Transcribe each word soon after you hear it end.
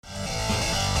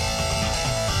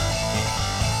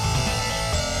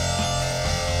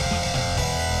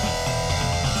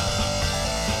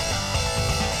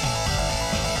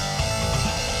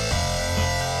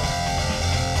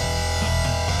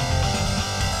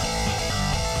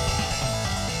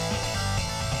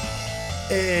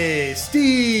Hey,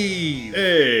 Steve!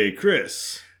 Hey,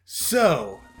 Chris.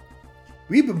 So,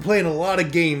 we've been playing a lot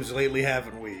of games lately,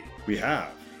 haven't we? We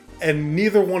have. And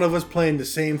neither one of us playing the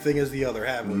same thing as the other,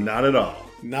 have we? Not at all.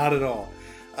 Not at all.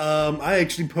 I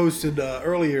actually posted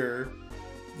earlier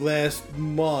last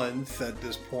month at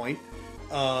this point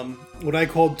what I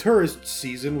called Tourist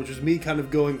Season, which was me kind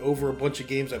of going over a bunch of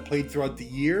games I played throughout the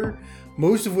year,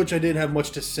 most of which I didn't have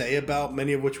much to say about,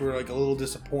 many of which were like a little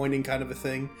disappointing kind of a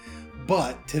thing.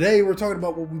 But today we're talking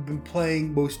about what we've been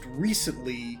playing most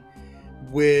recently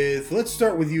with, let's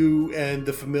start with you and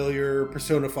the familiar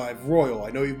Persona 5 Royal.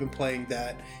 I know you've been playing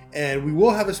that, and we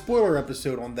will have a spoiler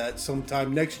episode on that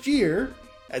sometime next year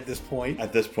at this point.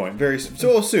 Very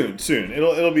soon.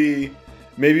 It'll be,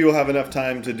 maybe we'll have enough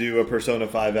time to do a Persona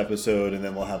 5 episode, and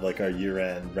then we'll have like our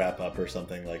year-end wrap-up or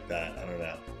something like that. I don't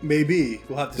know. Maybe.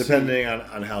 We'll have to Depending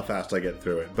on how fast I get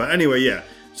through it. But anyway, yeah.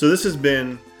 So this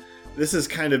has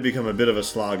kind of become a bit of a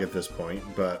slog at this point,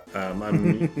 but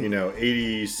I'm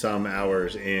 80 some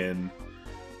hours in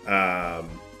at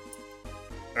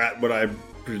what I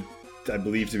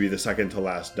believe to be the second to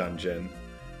last dungeon,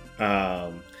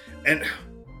 and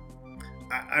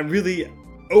I really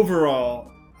overall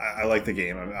I like the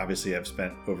game. Obviously I've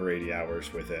spent over 80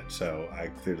 hours with it, so I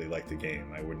clearly like the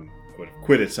game. I would have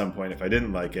quit at some point if I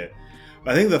didn't like it.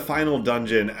 But I think the final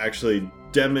dungeon actually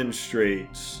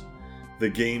demonstrates the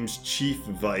game's chief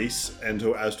vice and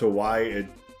as to why it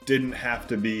didn't have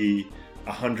to be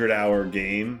a 100-hour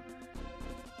game.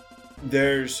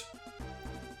 There's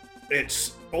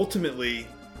this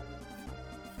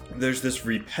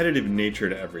repetitive nature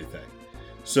to everything.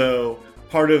 So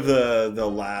part of the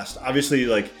last, obviously,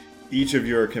 like each of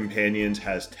your companions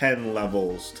has 10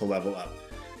 levels to level up.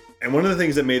 And one of the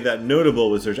things that made that notable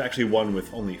was there's actually one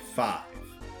with only 5.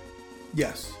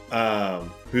 Yes.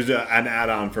 Who's an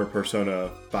add-on for Persona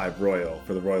 5 Royal,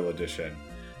 for the Royal Edition.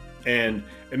 And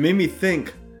it made me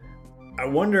think, I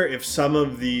wonder if some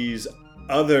of these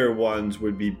other ones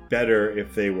would be better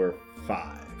if they were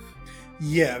 5.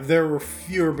 Yeah, there were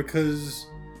fewer because...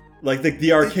 Like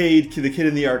the arcade, the kid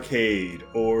in the arcade,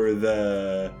 or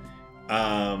the...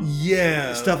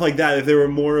 stuff like that. If there were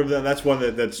more of them, that's one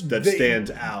that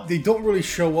stands out. They don't really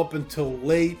show up until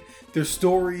late. Their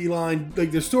storyline,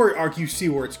 like their story arc, you see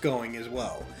where it's going as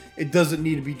well. It doesn't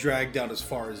need to be dragged out as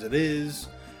far as it is,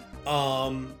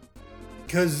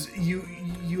 because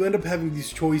you end up having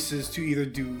these choices to either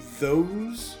do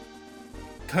those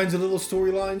kinds of little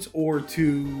storylines or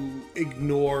to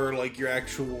ignore like your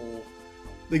actual,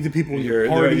 like the people in your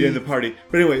party. You're in the party.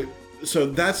 But anyway, so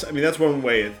that's one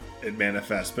way it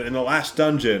manifests. But in the last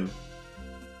dungeon,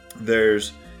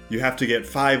 you have to get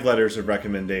 5 letters of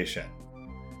recommendation.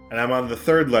 And I'm on the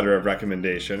 3rd letter of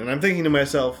recommendation. And I'm thinking to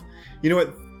myself, you know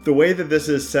what? The way that this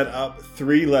is set up,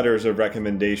 3 letters of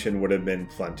recommendation would have been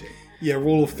plenty. Yeah,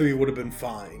 rule of 3 would have been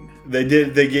fine. They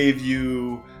gave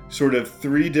you sort of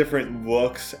 3 different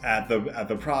looks at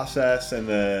the process and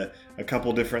a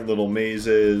couple different little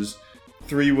mazes.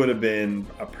 3 would have been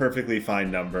a perfectly fine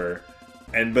number.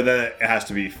 But then it has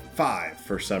to be 5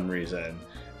 for some reason.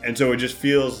 And so it just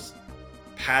feels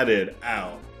padded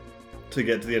out to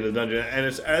get to the end of the dungeon. And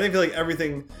I think like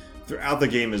everything throughout the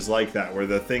game is like that, where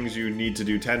the things you need to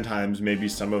do 10 times, maybe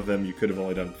some of them you could have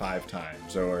only done 5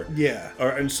 times,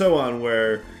 and so on,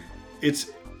 where it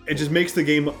just makes the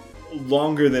game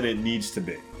longer than it needs to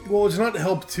be. Well, it's not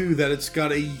helped too that it's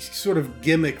got a sort of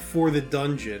gimmick for the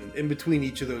dungeon in between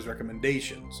each of those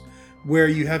recommendations, where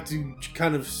you have to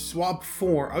kind of swap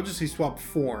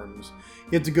forms.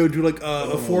 You have to go do like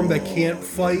a form that can't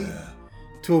fight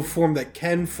to a form that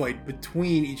can fight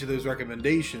between each of those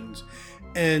recommendations.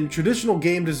 And traditional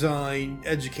game design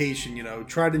education,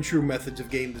 tried and true methods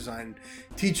of game design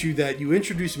teach you that you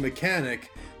introduce a mechanic,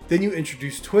 then you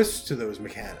introduce twists to those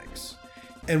mechanics.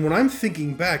 And when I'm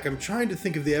thinking back, I'm trying to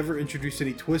think if they ever introduced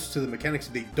any twists to the mechanics.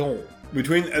 They don't.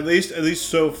 Between at least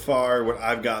so far, what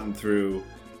I've gotten through,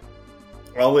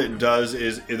 all it does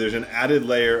is there's an added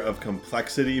layer of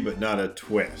complexity, but not a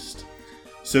twist.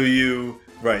 So you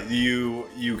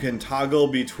can toggle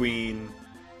between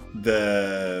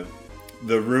the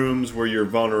rooms where you're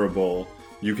vulnerable.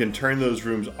 You can turn those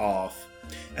rooms off,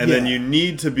 and then you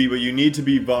need to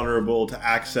be vulnerable to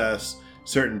access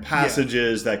certain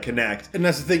passages that connect. And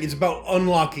that's the thing, it's about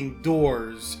unlocking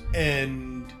doors,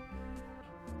 and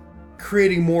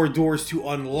creating more doors to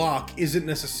unlock isn't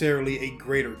necessarily a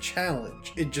greater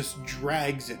challenge. It just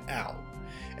drags it out.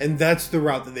 And that's the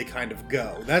route that they kind of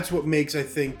go. That's what makes, I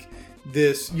think,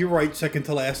 this, you're right, second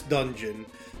to last dungeon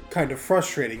kind of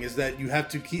frustrating, is that you have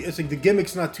to keep, it's like the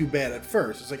gimmick's not too bad at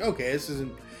first. It's like, okay, this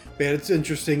isn't bad, it's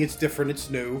interesting, it's different, it's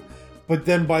new. But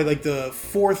then by like the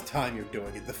fourth time you're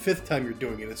doing it, the fifth time you're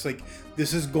doing it, it's like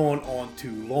this has gone on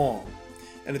too long.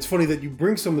 And it's funny that you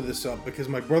bring some of this up because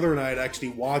my brother and I had actually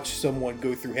watched someone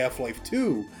go through Half-Life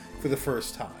 2 for the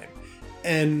first time.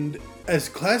 And as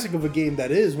classic of a game that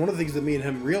is, one of the things that me and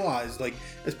him realized, like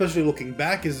especially looking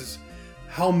back, is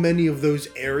how many of those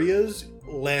areas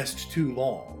last too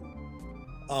long.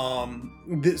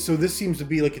 So this seems to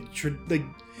be like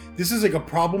this is like a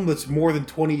problem that's more than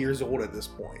 20 years old at this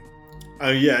point.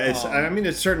 It's. I mean,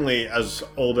 it's certainly as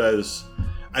old as.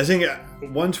 I think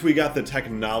once we got the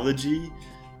technology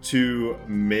to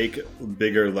make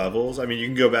bigger levels. I mean, you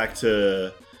can go back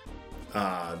to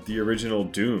the original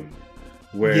Doom,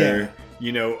 where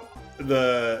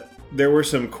there were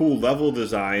some cool level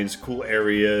designs, cool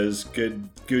areas, good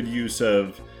use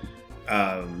of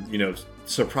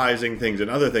surprising things and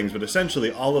other things, but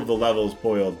essentially all of the levels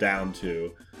boiled down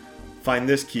to find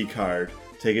this key card,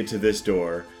 take it to this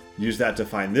door, use that to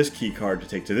find this key card to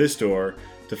take to this door,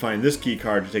 to find this key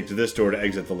card to take to this door to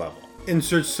exit the level.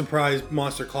 Insert surprise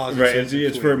monster closet. Right,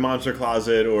 it's for monster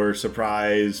closet or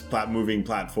surprise moving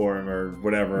platform or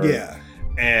whatever. Yeah.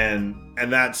 And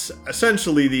that's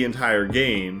essentially the entire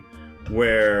game,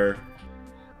 where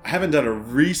I haven't done a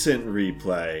recent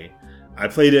replay. I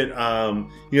played it,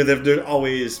 there's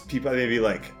always people, maybe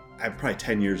like, probably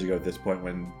 10 years ago at this point,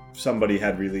 when somebody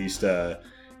had released an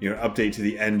update to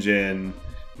the engine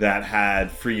that had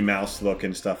free mouse look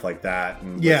and stuff like that.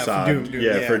 And for Doom.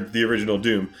 For the original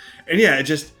Doom. And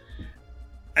so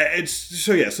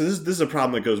this is a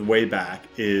problem that goes way back,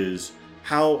 is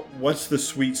what's the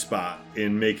sweet spot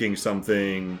in making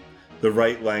something the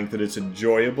right length, that it's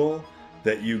enjoyable,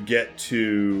 that you get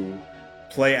to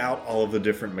play out all of the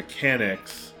different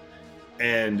mechanics,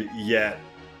 and yet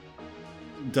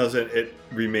it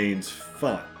remains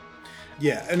fun.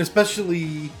 Yeah, and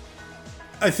especially,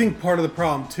 I think part of the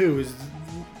problem too is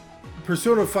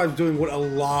Persona 5 is doing what a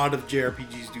lot of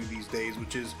JRPGs do these days,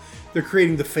 which is they're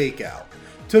creating the fake out.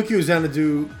 Tokyo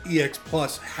Xanadu EX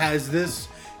Plus has this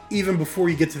even before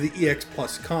you get to the EX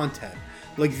Plus content.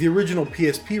 Like the original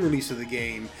PSP release of the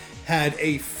game had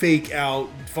a fake out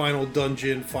final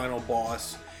dungeon, final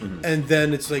boss, and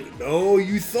then it's like, oh,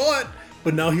 you thought,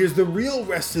 but now here's the real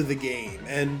rest of the game.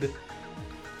 And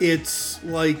it's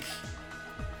like,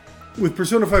 with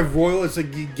Persona 5 Royal, it's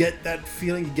like you get that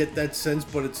feeling, you get that sense,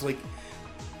 but it's like,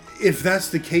 if that's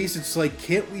the case, it's like,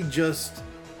 can't we just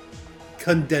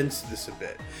condense this a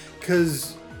bit?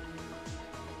 Because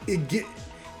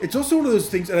it's also one of those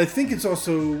things, and I think it's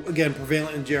also, again,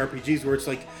 prevalent in JRPGs, where it's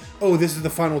like, oh, this is the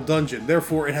final dungeon,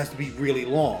 therefore it has to be really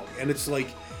long. And it's like,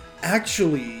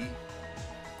 actually,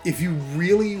 if you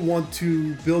really want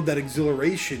to build that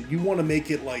exhilaration, you want to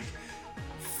make it like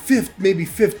maybe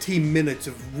 15 minutes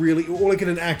of really, or like in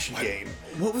an action game,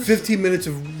 15 minutes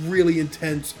of really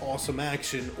intense, awesome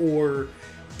action, or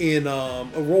in a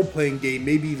role-playing game,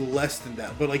 maybe less than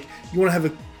that. But like, you want to have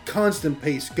a constant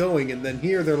pace going, and then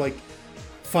here they're like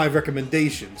 5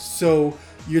 recommendations. So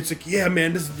it's like, yeah,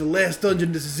 man, this is the last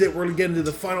dungeon, this is it, we're gonna get into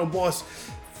the final boss.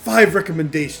 5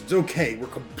 recommendations. Okay, we're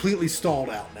completely stalled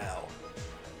out now.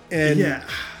 And yeah,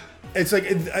 it's like,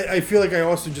 I feel like I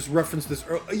also just referenced this.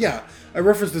 I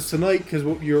referenced this tonight because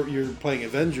you're playing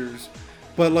Avengers,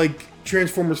 but like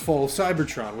Transformers: Fall of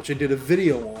Cybertron, which I did a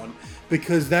video on,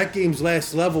 because that game's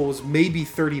last level is maybe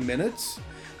 30 minutes,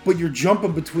 but you're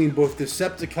jumping between both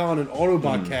Decepticon and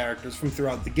Autobot characters from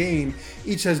throughout the game.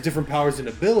 Each has different powers and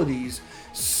abilities,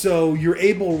 so you're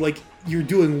able, like, you're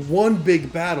doing one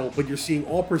big battle, but you're seeing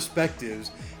all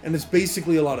perspectives, and it's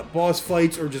basically a lot of boss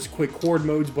fights or just quick horde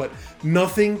modes, but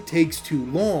nothing takes too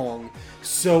long,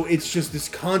 so it's just this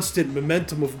constant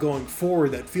momentum of going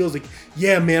forward that feels like,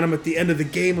 yeah, man, I'm at the end of the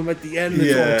game, I'm at the end,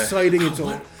 it's all exciting,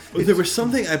 There was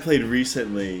something I played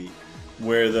recently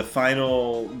where the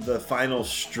final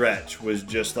stretch was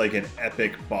just like an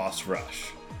epic boss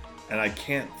rush, and I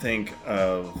can't think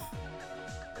of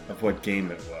what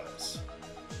game it was.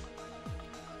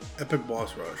 Epic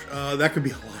boss rush. That could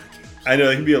be a lot of games. I know,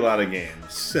 it could be a lot of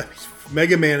games.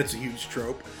 Mega Man, it's a huge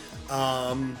trope.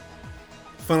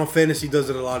 Final Fantasy does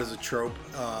it a lot as a trope.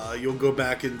 You'll go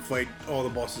back and fight all the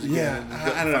bosses again.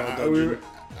 I don't know.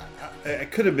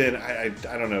 It could have been. I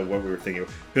don't know what we were thinking.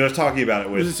 When I was talking about it,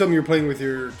 was it something you're playing with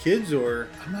your kids, or?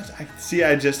 I'm not.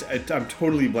 I'm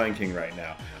totally blanking right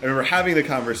now. I remember having the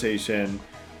conversation.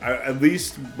 At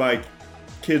least my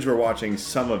kids were watching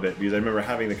some of it, because I remember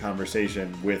having the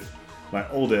conversation with my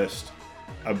oldest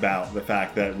about the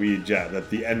fact that that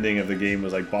the ending of the game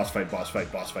was like boss fight,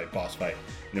 and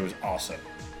it was awesome.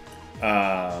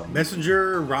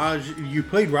 Messenger, Raj, you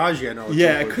played Raj, I know.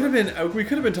 Yeah, it could have been. We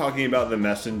could have been talking about the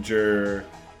Messenger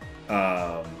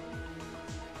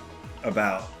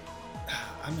about.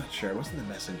 I'm not sure. It wasn't the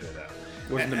messenger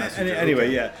though. Wasn't the messenger? Anyway,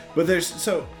 Okay. yeah. But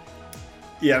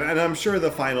yeah, and I'm sure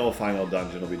the final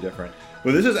dungeon will be different.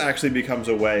 But this actually becomes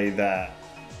a way that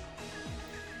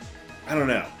I don't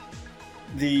know.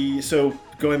 So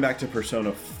going back to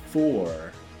Persona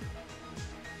 4,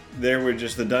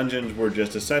 the dungeons were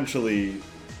just essentially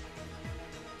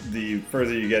the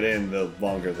further you get in, the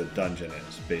longer the dungeon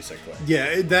is, basically.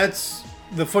 Yeah, that's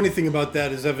the funny thing about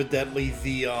that is evidently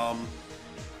the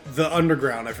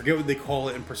underground. I forget what they call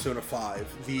it in Persona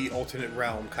 5, the alternate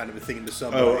realm kind of a thing in the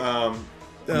subway.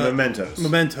 Mementos.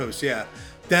 Mementos, yeah.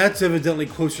 That's evidently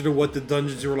closer to what the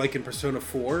dungeons were like in Persona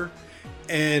 4.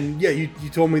 And yeah, you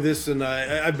told me this, and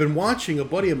I've been watching a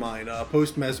buddy of mine,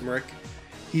 Post Mesmeric.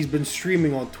 He's been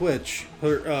streaming on Twitch,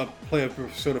 play of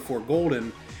Persona 4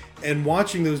 Golden, and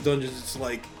watching those dungeons, it's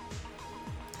like,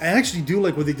 I actually do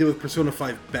like what they did with Persona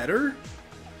 5 better,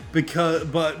 because,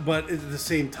 but at the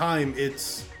same time,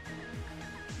 it's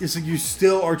like you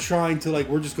still are trying to, like,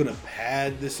 we're just going to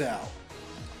pad this out.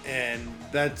 And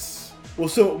that's... Well,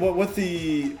 so what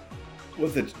the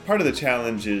part of the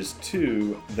challenge is,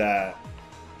 too, that...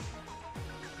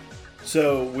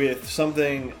 So with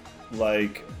something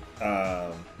like...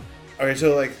 okay,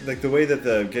 so like the way that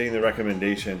getting the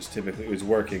recommendations typically is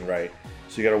working, right?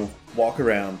 So you got to walk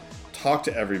around, talk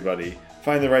to everybody,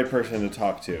 find the right person to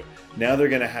talk to. Now they're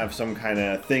going to have some kind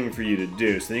of thing for you to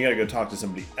do. So then you got to go talk to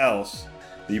somebody else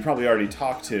that you probably already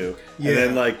talked to. Yeah. And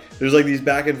then like there's like these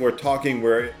back and forth talking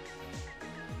where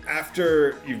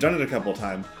after you've done it a couple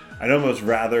times, I'd almost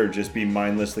rather just be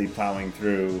mindlessly plowing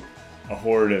through a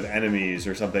horde of enemies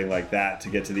or something like that to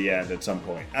get to the end at some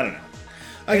point. I don't know.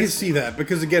 I can see that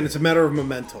because again, it's a matter of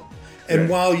momentum. And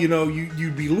while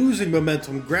you'd be losing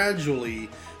momentum gradually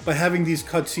by having these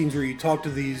cutscenes where you talk to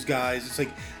these guys, it's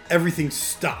like everything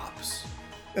stops.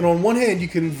 And on one hand, you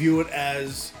can view it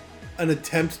as an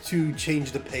attempt to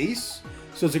change the pace.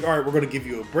 So it's like, all right, we're going to give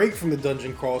you a break from the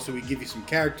dungeon crawl, so we give you some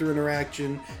character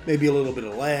interaction, maybe a little bit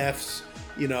of laughs,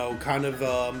 kind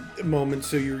of moments.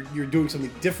 So you're doing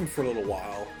something different for a little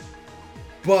while.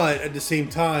 But at the same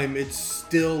time, it's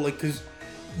still like, because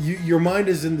your mind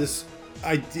is in this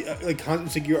idea, like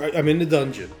it's like I'm in the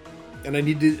dungeon, and I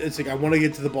need to. It's like I want to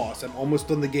get to the boss. I'm almost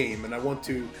done the game, and I want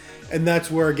to. And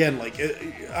that's where again, like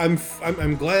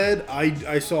I'm glad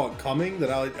I saw it coming.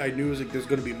 That I knew it was like there's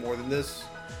going to be more than this,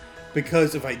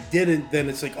 because if I didn't, then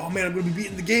it's like, oh man, I'm going to be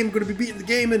beating the game. I'm going to be beating the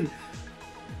game, and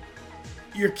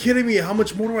you're kidding me. How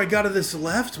much more do I got of this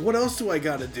left? What else do I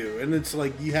got to do? And it's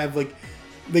like you have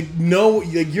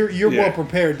you're well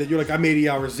prepared that you're like, I'm 80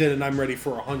 hours in and I'm ready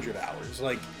for 100 hours.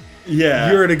 Like,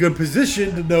 you're in a good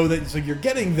position to know that it's like you're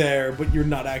getting there, but you're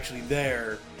not actually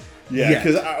there. Yeah,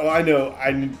 because I know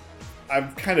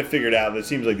I've kind of figured out that it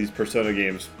seems like these Persona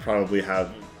games probably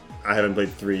have. I haven't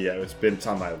played 3 yet. It's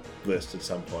on my list at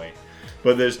some point,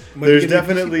 but there's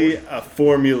definitely a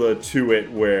formula to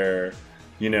it where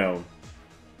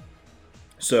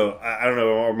So I don't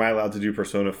know. Am I allowed to do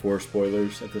Persona 4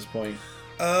 spoilers at this point?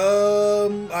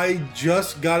 I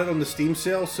just got it on the Steam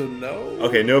sale, so no.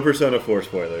 Okay, no Persona 4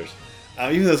 spoilers.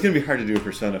 Even though it's going to be hard to do a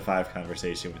Persona 5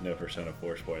 conversation with no Persona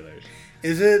 4 spoilers.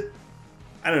 Is it?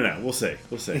 I don't know. We'll see.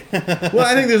 Well,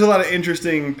 I think there's a lot of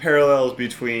interesting parallels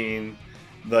between,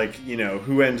 like,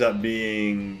 who ends up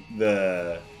being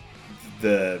the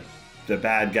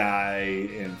bad guy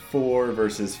in 4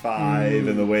 versus 5,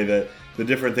 and the way that the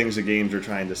different things the games are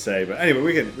trying to say. But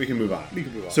anyway, we can move on.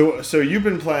 So you've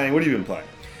been playing. What have you been playing?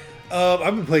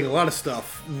 I've been playing a lot of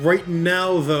stuff. Right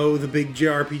now, though, the big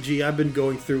JRPG I've been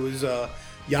going through is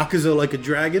Yakuza Like a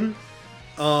Dragon.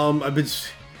 I've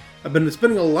been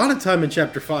spending a lot of time in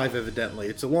Chapter 5, evidently.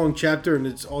 It's a long chapter, and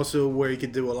it's also where you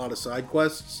can do a lot of side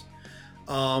quests.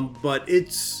 But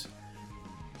it's...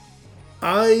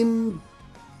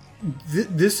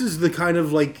 This is the kind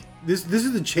of, like... This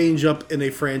is the change up in a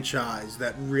franchise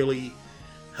that really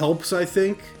helps, I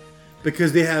think.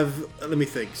 Because they have, let me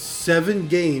think, 7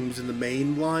 games in the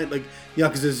main line. Like,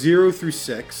 Yakuza 0 through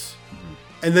 6. Mm-hmm.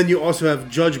 And then you also have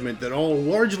Judgment that all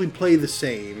largely play the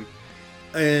same.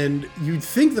 And you'd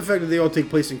think the fact that they all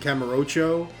take place in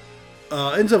Kamurocho,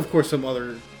 and of course some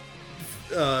other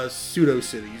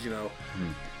pseudo-cities,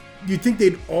 you'd think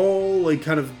they'd all, like,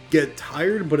 kind of get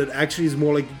tired, but it actually is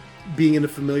more like being in a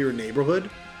familiar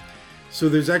neighborhood. So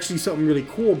there's actually something really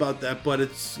cool about that, but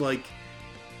it's like,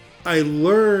 I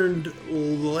learned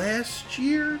last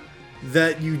year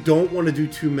that you don't want to do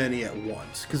too many at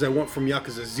once, because I went from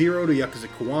Yakuza 0 to Yakuza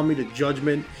Kiwami to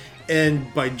Judgment,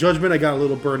 and by Judgment I got a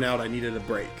little burnout. I needed a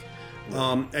break.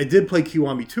 I did play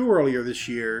Kiwami 2 earlier this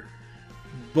year,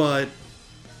 but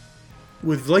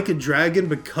with Like a Dragon,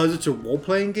 because it's a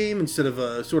role-playing game instead of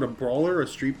a sort of brawler, a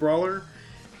street brawler,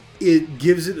 it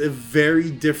gives it a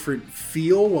very different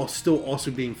feel while still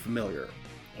also being familiar.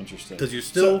 Interesting. Because you're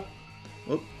still...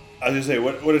 I was going to say,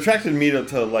 what attracted me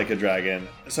to Like a Dragon...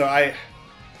 So I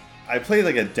played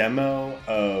like a demo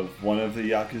of one of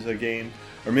the Yakuza games.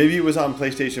 Or maybe it was on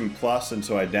PlayStation Plus, and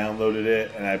so I downloaded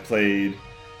it, and I played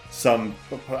some...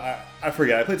 I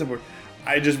forget. I played some...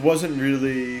 I just wasn't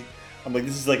really... I'm like,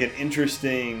 this is like an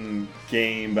interesting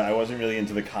game, but I wasn't really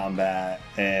into the combat,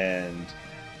 and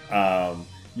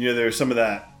there's some of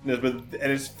that, and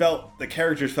the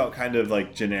characters felt kind of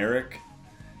like generic,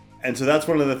 and so that's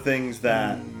one of the things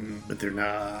that. But they're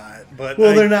not. But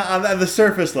they're not on the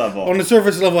surface level. On the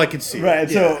surface level, I could see right.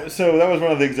 It. Yeah. So that was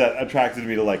one of the things that attracted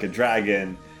me to Like a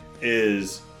Dragon,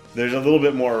 is there's a little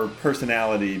bit more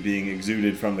personality being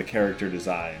exuded from the character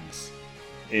designs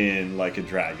in Like a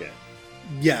Dragon.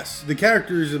 Yes, the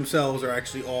characters themselves are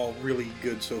actually all really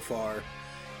good so far.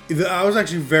 I was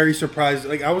actually very surprised.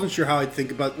 Like, I wasn't sure how I'd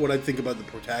think about the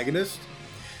protagonist,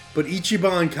 but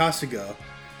Ichiban Kasuga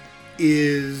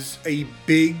is a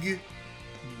big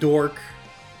dork,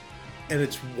 and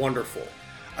it's wonderful.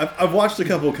 I've watched a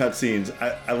couple cutscenes.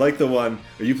 I like the one.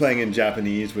 Are you playing in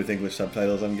Japanese with English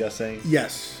subtitles, I'm guessing?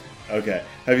 Yes. Okay.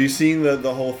 Have you seen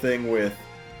the whole thing with?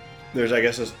 There's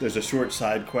a short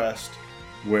side quest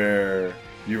where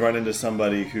you run into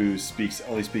somebody who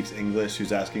only speaks English,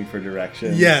 who's asking for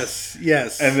directions. Yes.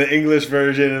 And the English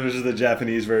version versus the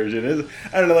Japanese version is,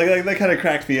 I don't know, like that kind of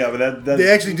cracked me up.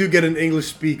 They actually do get an English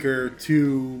speaker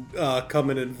to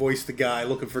come in and voice the guy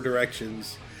looking for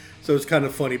directions. So it's kind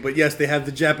of funny. But yes, they have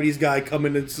the Japanese guy come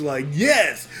in and it's like,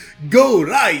 yes, go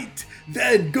right,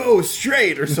 then go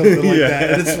straight, or something like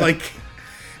that. And it's like,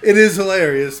 it is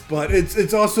hilarious, but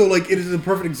it's also like, it is a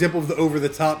perfect example of the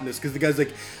over-the-topness, because the guy's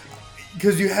like,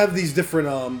 because you have these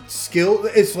different skill.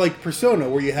 It's like Persona,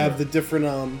 where you have the different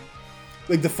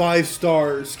like the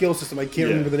 5-star skill system. I can't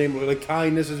remember the name of it. Like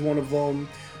kindness is one of them.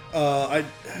 Anyway,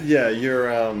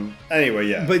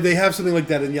 yeah. But they have something like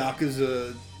that in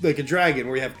Yakuza, Like a Dragon,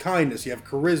 where you have kindness, you have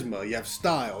charisma, you have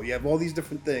style, you have all these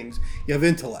different things. You have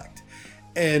intellect,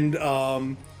 and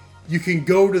you can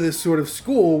go to this sort of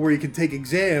school where you can take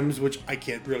exams, which I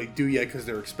can't really do yet because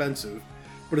they're expensive.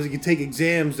 But as you can take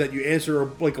exams that you answer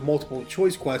like a multiple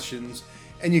choice questions,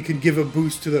 and you can give a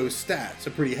boost to those stats, a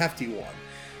pretty hefty one.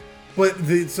 But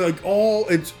it's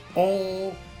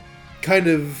all kind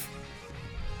of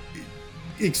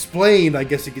explained, I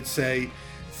guess you could say,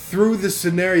 through the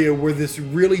scenario where this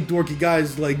really dorky guy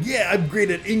is like, yeah, I'm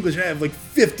great at English. I have like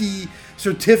 50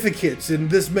 certificates in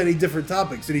this many different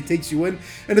topics. And he takes you in,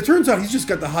 and it turns out he's just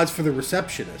got the hots for the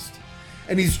receptionist.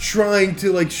 And he's trying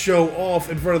to like show off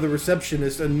in front of the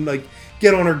receptionist and like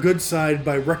get on her good side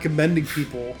by recommending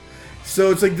people.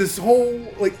 So it's like this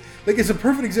whole like it's a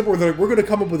perfect example where they're like, we're going to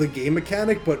come up with a game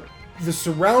mechanic, but the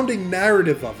surrounding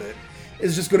narrative of it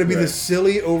is just going to be this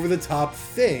silly, over-the-top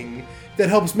thing that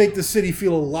helps make the city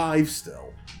feel alive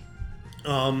still.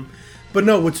 But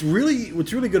no, what's really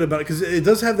good about it, because it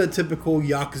does have that typical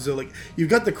Yakuza, like, you've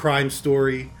got the crime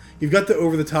story, you've got the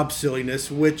over-the-top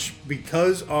silliness, which,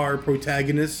 because our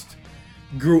protagonist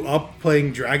grew up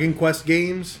playing Dragon Quest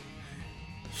games,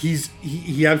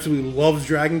 he absolutely loves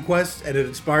Dragon Quest, and it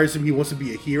inspires him. He wants to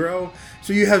be a hero.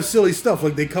 So you have silly stuff,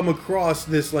 like they come across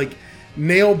this, like,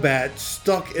 nail bat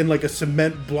stuck in, like, a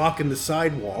cement block in the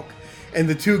sidewalk, and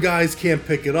the two guys can't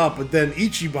pick it up, but then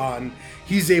Ichiban,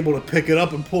 he's able to pick it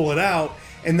up and pull it out,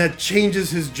 and that changes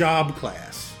his job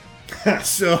class.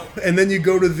 So, and then you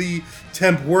go to the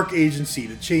temp work agency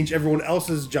to change everyone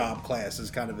else's job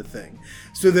classes, kind of a thing.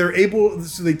 So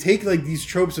they take like these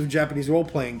tropes of Japanese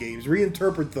role-playing games,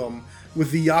 reinterpret them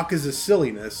with the Yakuza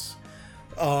silliness,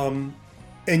 and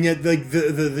yet like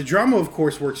the drama, of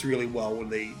course, works really well when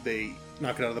they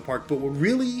knock it out of the park. But what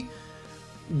really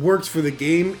works for the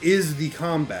game is the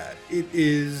combat. It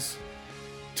is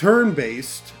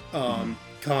turn-based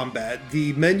combat.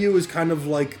 The menu is kind of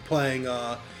like playing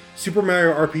Super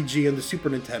Mario RPG on the Super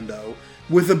Nintendo,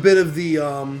 with a bit of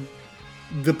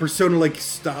the Persona-like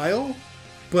style,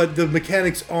 but the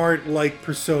mechanics aren't like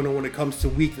Persona when it comes to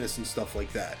weakness and stuff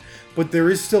like that. But there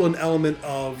is still an element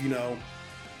of,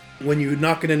 when you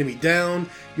knock an enemy down,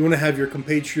 you want to have your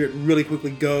compatriot really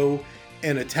quickly go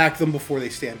and attack them before they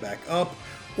stand back up.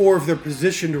 Or if they're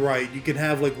positioned right, you can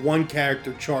have like one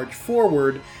character charge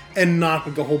forward and knock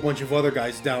like a whole bunch of other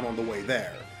guys down on the way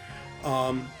there.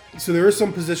 So there is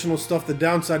some positional stuff. The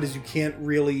downside is you can't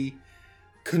really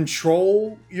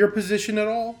control your position at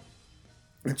all.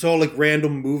 It's all like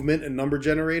random movement and number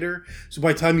generator. So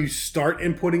by the time you start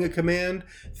inputting a command,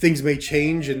 things may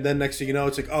change, and then next thing you know,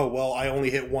 it's like, oh well, I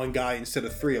only hit one guy instead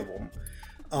of 3 of them.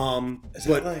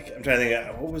 But like, I'm trying to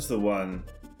think. What was the one?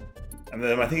 Am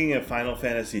I thinking of Final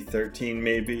Fantasy 13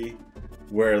 maybe,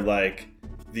 where like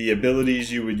the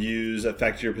abilities you would use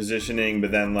affect your positioning,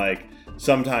 but then like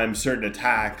sometimes certain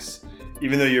attacks,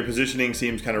 even though your positioning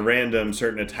seems kind of random,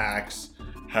 certain attacks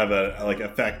have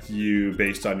affect you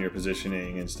based on your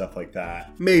positioning and stuff like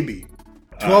that. Maybe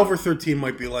 12 or 13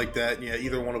 might be like that. Yeah,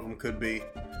 either one of them could be.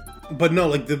 But no,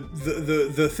 like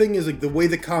the thing is, like, the way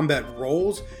the combat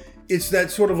rolls, it's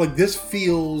that sort of like, this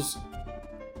feels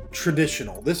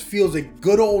traditional. This feels a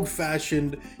good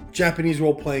old-fashioned Japanese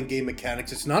role-playing game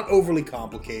mechanics. It's not overly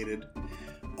complicated.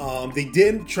 They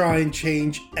didn't try and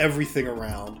change everything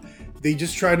around. They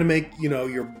just tried to make,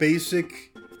 your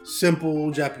basic,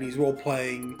 simple Japanese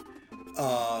role-playing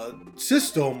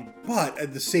system, but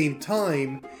at the same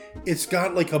time, it's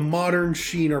got like a modern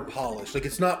sheen or polish. Like,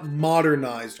 it's not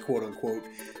modernized, quote-unquote,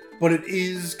 but it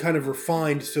is kind of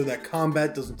refined so that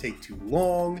combat doesn't take too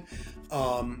long.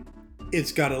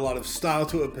 It's got a lot of style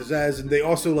to it, pizzazz, and they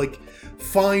also like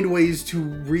find ways to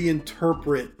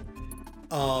reinterpret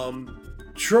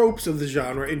tropes of the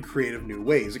genre in creative new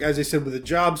ways. Like, as I said, with the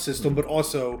job system, but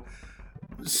also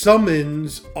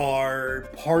summons are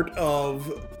part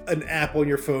of an app on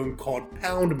your phone called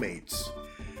Poundmates,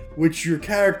 which your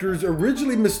characters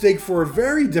originally mistake for a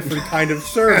very different kind of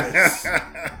service.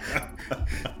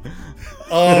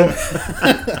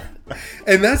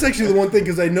 And that's actually the one thing,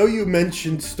 because I know you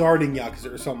mentioned starting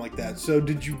Yakuza or something like that. So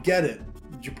did you get it?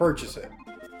 Did you purchase it?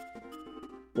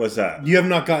 What's that? You have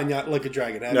not gotten Like a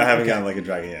Dragon, have you? No, I haven't gotten Like a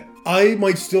Dragon yet. I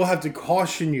might still have to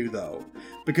caution you, though,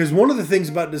 because one of the things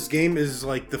about this game is,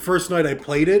 like, the first night I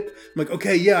played it, I'm like,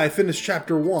 okay, yeah, I finished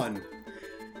chapter 1.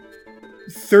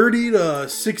 30 to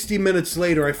 60 minutes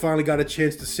later, I finally got a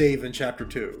chance to save in chapter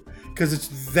 2, because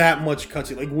it's that much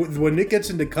cutscene. Like, when it gets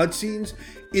into cutscenes,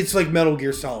 it's like Metal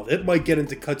Gear Solid. It might get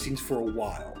into cutscenes for a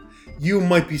while. You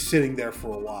might be sitting there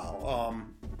for a while.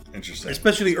 Interesting.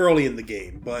 Especially early in the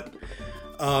game, but...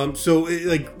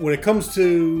 when it comes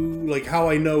to like how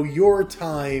I know your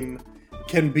time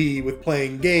can be with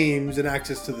playing games and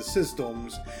access to the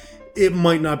systems, it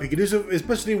might not be conducive,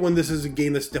 especially when this is a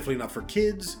game that's definitely not for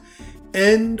kids.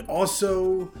 And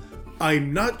also,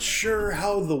 I'm not sure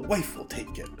how the wife will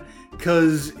take it,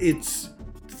 because it's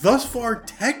thus far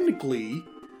technically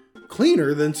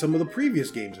cleaner than some of the previous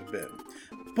games have been.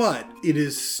 But it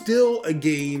is still a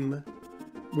game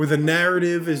where the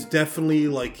narrative is definitely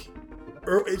like...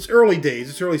 It's early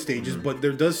days, it's early stages, but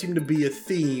there does seem to be a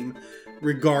theme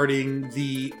regarding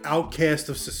the outcast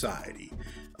of society.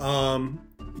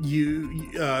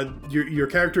 Your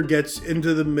character gets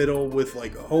into the middle with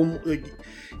like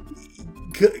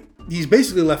he's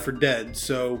basically left for dead,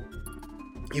 so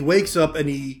he wakes up and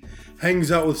he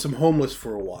hangs out with some homeless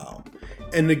for a while,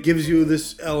 and it gives you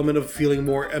this element of feeling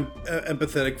more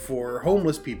empathetic for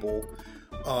homeless people.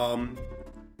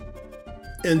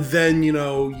 And then,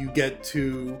 you get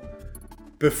to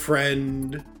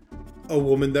befriend a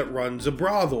woman that runs a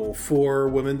brothel for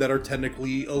women that are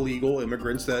technically illegal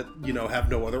immigrants that,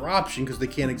 have no other option because they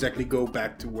can't exactly go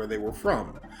back to where they were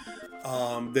from.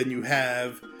 Then you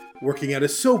have working at a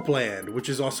soap land, which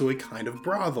is also a kind of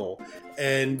brothel.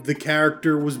 And the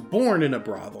character was born in a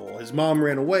brothel. His mom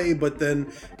ran away, but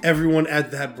then everyone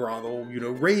at that brothel,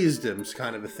 raised him,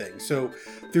 kind of a thing. So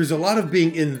there's a lot of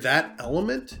being in that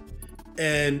element.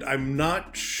 And I'm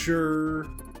not sure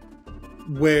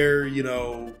where,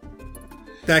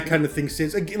 that kind of thing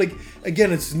stands.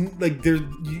 Again, it's like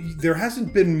there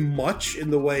hasn't been much in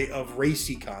the way of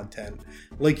racy content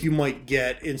like you might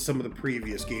get in some of the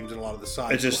previous games and a lot of the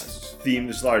side quests.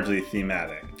 It's largely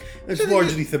thematic. It's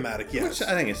largely thematic, yes. Which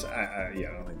I think it's, I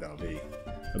don't think that'll be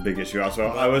a big issue. Also,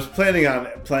 I was planning on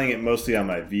playing it mostly on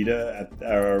my Vita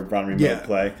or on remote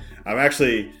play. I'm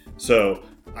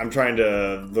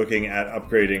looking at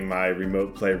upgrading my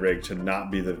remote play rig to not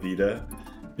be the Vita,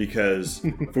 because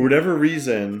for whatever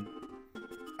reason,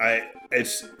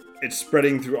 it's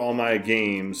spreading through all my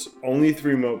games only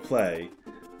through remote play.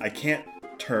 I can't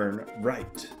turn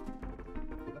right.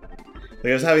 Like,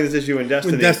 I was having this issue in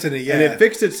Destiny, and it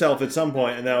fixed itself at some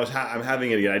point, and then I'm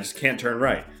having it again. I just can't turn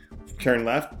right. Turn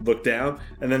left, look down,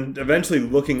 and then eventually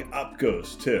looking up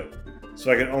goes too.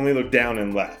 So I can only look down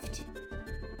and left.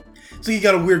 So you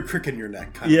got a weird crick in your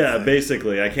neck, kind of thing. Yeah,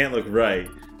 basically. I can't look right.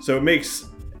 So it makes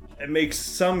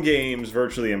some games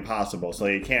virtually impossible. So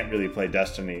you can't really play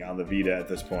Destiny on the Vita at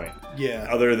this point. Yeah.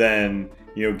 Other than,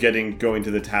 going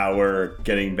to the tower,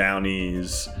 getting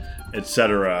bounties,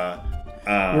 etc.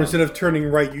 Where instead of turning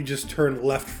right, you just turn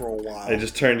left for a while. I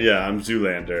just turned. Yeah, I'm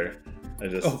Zoolander.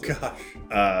 Oh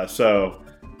gosh. So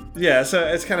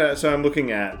it's kind of. So I'm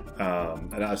looking at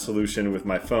a solution with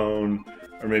my phone,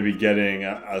 or maybe getting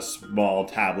a small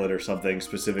tablet or something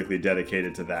specifically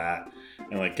dedicated to that,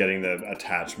 and like getting the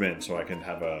attachment so I can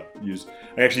I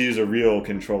actually use a real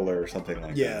controller or something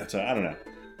like that. So I don't know.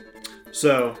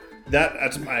 So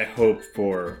that's my hope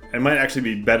for. It might actually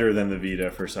be better than the Vita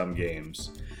for some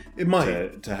games. It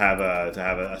might to have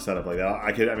a setup like that.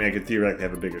 I could theoretically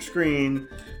have a bigger screen,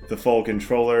 the full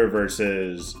controller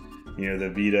versus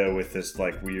the Vita with this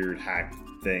like weird hack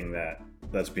thing that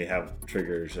lets me have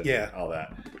triggers and all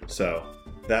that. So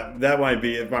that might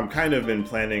be. I'm kind of been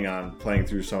planning on playing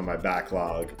through some of my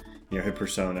backlog. Hit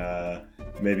Persona,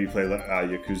 maybe play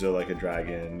Yakuza Like a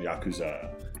Dragon, Yakuza.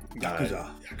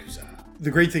 The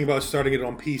great thing about starting it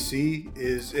on PC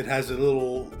is it has a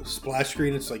little splash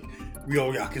screen. It's like,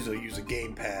 real Yakuza use a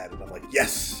gamepad. And I'm like,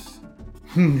 yes!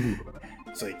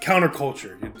 It's like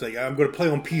counterculture. It's like, I'm going to play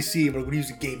on PC, but I'm going to use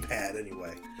a gamepad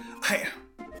anyway.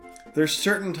 There's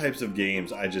certain types of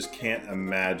games I just can't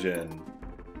imagine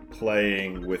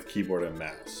playing with keyboard and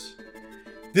mouse.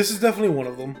 This is definitely one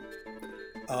of them.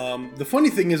 The funny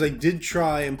thing is I did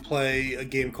try and play a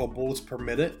game called Bullets Per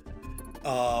Minute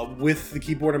with the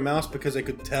keyboard and mouse because I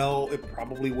could tell it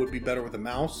probably would be better with a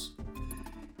mouse.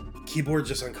 Keyboard's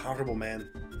just uncomfortable, man.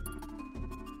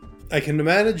 I can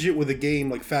manage it with a game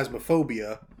like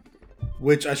Phasmophobia,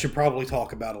 which I should probably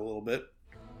talk about a little bit,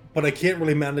 but I can't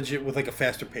really manage it with like a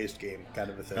faster paced game kind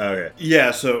of a thing. Okay.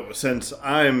 Yeah, so since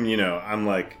I'm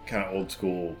like kind of old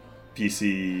school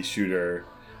PC shooter,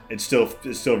 it's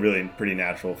still really pretty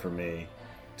natural for me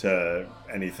to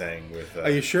anything with Are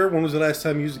you sure? When was the last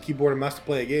time you used a keyboard and mouse to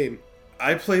play a game?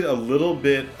 I played a little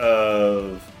bit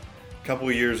of a couple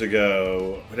of years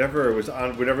ago, whatever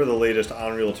the latest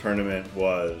Unreal Tournament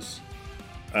was.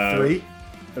 3?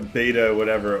 A beta,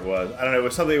 whatever it was. I don't know, it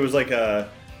was something, it was like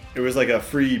a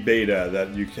free beta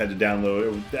that you had to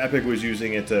download. Epic was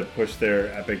using it to push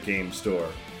their Epic Games Store.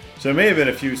 So it may have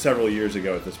been several years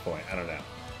ago at this point. I don't know.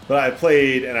 But I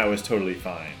played and I was totally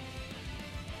fine.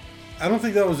 I don't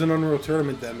think that was an Unreal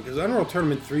Tournament then, because Unreal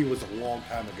Tournament 3 was a long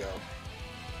time ago.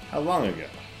 How long ago?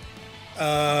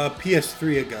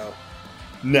 PS3 ago.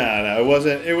 No, it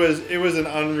wasn't. It was an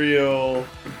Unreal.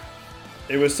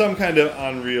 It was some kind of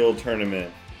Unreal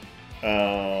Tournament.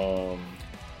 Then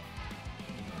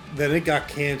it got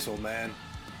canceled, man.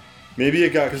 Maybe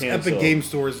it got canceled. Epic Game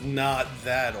Store is not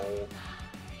that old.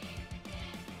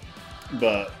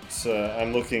 But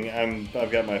I'm looking. I've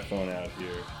got my phone out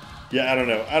here. Yeah, I don't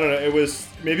know. It was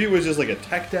just like a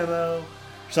tech demo,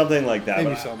 something like that.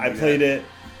 Maybe I played it.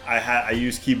 I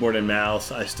used keyboard and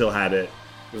mouse. I still had it.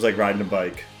 It was like riding a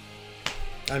bike.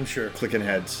 I'm sure. Clicking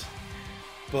heads.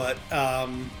 But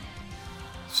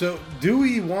so do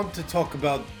we want to talk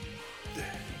about?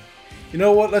 You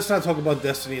know what? Let's not talk about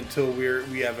Destiny until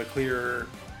we have a clearer.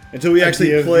 Until we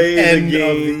actually play the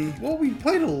game. Well, we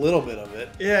played a little bit of it.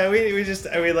 Yeah, we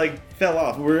fell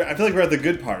off. I feel like we're at the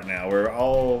good part now.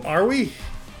 Are we?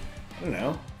 I don't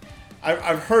know.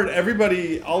 I've heard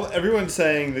everyone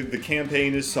saying that the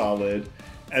campaign is solid,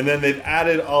 and then they've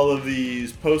added all of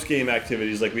these post-game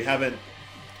activities. Like we haven't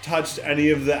touched any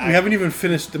of the. We haven't even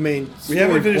finished the main. We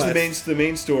haven't finished the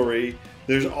main story.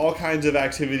 There's all kinds of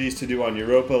activities to do on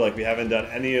Europa. Like we haven't done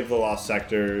any of the lost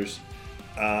sectors.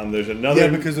 There's another. Yeah,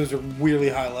 because those are really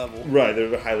high level. Right,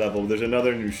 they're high level. There's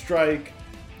another new strike.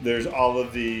 There's all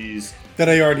of these that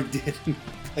I already did.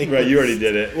 Right, you already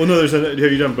did it. Well, no, have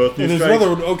you done both new strikes? Another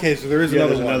one. Okay, so there is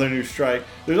another one. Another new strike.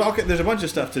 There's a bunch of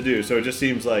stuff to do. So it just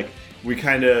seems like we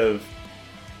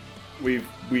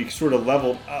sort of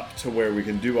leveled up to where we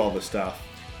can do all the stuff,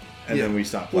 and then we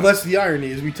stopped. Well, that's the irony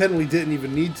is we technically didn't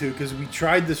even need to because we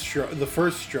tried the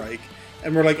first strike.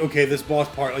 And we're like, okay, this boss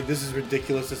part, like, this is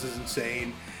ridiculous, this is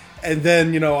insane. And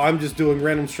then, I'm just doing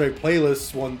random strike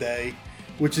playlists one day,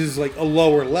 which is, like, a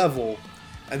lower level.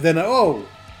 And then, that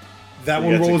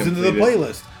one rolls into the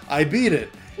playlist. I beat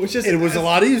it. It was a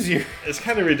lot easier. It's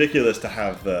kind of ridiculous to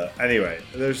have Anyway,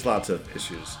 there's lots of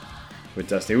issues with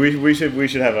Destiny. We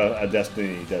should have a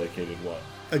Destiny dedicated one.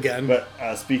 Again. But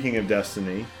speaking of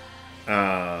Destiny,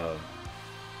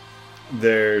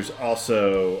 there's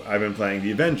also... I've been playing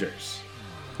The Avengers.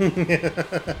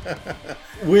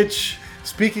 Which,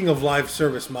 speaking of live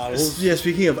service models,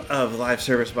 speaking of live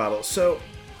service models, so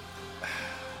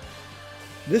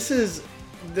this is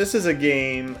a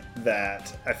game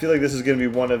that I feel like this is going to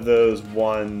be one of those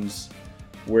ones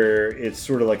where it's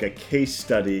sort of like a case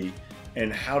study in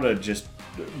how to just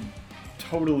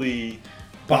totally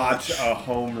botch a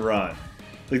home run.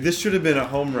 Like this should have been a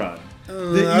home run. I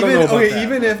don't know about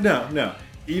that.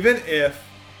 Even if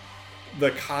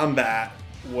the combat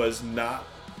was not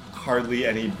hardly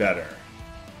any better,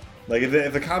 like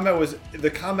if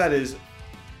the combat is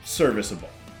serviceable,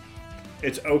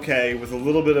 it's okay with a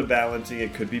little bit of balancing.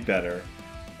 It could be better.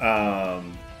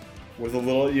 With a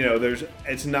little,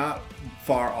 it's not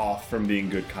far off from being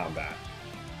good combat.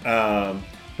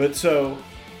 But so,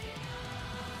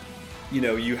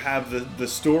 you have the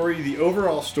story. The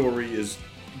overall story is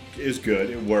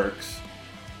good. It works.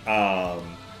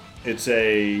 It's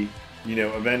a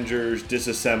Avengers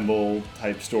disassemble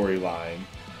type storyline.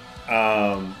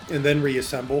 And then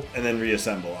reassemble.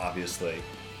 Obviously.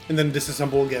 And then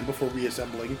disassemble again before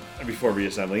reassembling.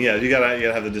 Yeah. You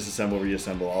gotta have the disassemble,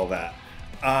 reassemble, all that.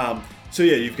 So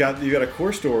yeah, you've got a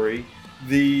core story.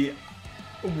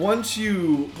 Once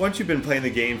you've been playing the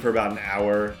game for about an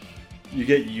hour, you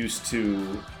get used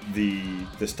to the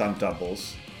stunt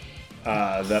doubles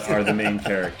that are the main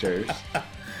characters.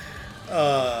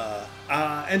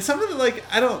 And some of the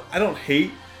I don't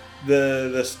hate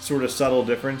the sort of subtle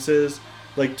differences.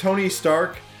 Like Tony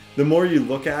Stark, the more you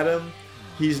look at him,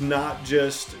 he's not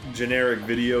just generic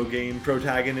video game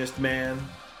protagonist man.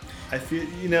 I feel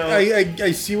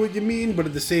I see what you mean, but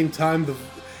at the same time,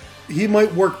 he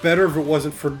might work better if it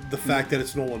wasn't for the fact that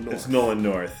it's Nolan North. It's Nolan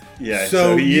North, yeah.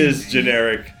 So he is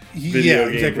generic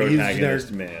video game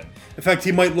protagonist man. In fact,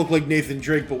 he might look like Nathan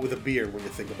Drake, but with a beard when you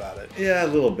think about it. Yeah, a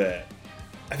little bit.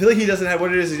 I feel like he doesn't have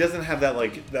what it is. He doesn't have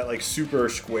that super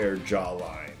square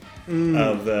jawline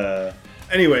of the.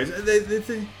 Anyways,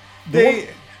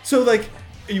 so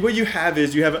what you have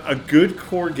is you have a good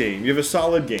core game. You have a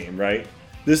solid game, right?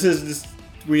 This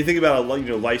when you think about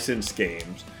licensed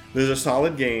games. There's a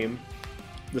solid game.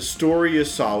 The story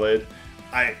is solid.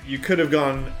 You could have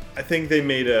gone. I think they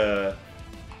made I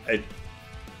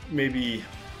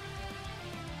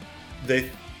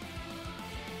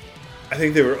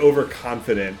think they were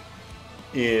overconfident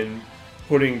in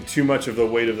putting too much of the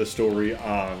weight of the story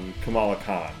on Kamala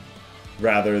Khan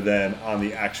rather than on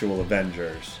the actual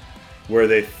Avengers, where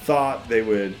they thought they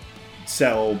would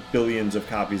sell billions of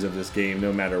copies of this game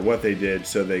no matter what they did,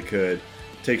 so they could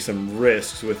take some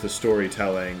risks with the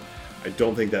storytelling. I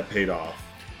don't think that paid off.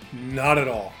 Not at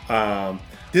all.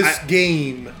 This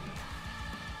game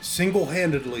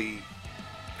single-handedly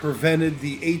prevented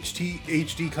the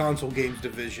HD console games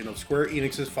division of Square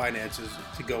Enix's finances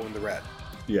to go in the red.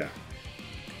 Yeah.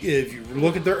 If you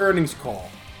look at their earnings call,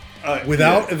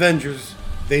 without Avengers,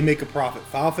 they make a profit.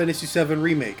 Final Fantasy VII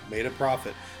Remake made a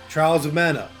profit. Trials of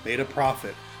Mana made a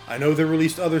profit. I know they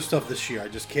released other stuff this year. I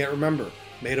just can't remember.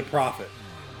 Made a profit.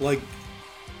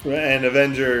 And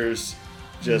Avengers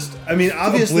just,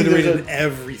 obviously obliterated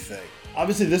everything.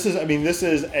 Obviously, this is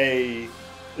a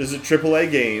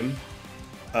AAA game.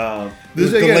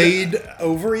 This was delayed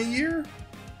over a year?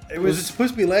 Was it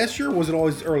supposed to be last year, or was it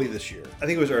always early this year? I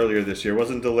think it was earlier this year. It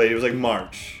wasn't delayed. It was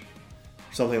March.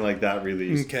 Something like that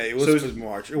released. Okay, it was supposed to be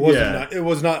March. It wasn't. It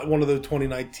was not one of the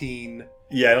 2019.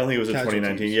 Yeah, I don't think it was in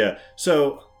 2019. Yeah,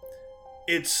 so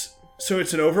it's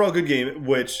an overall good game.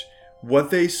 Which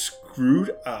what they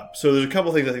screwed up. So there's a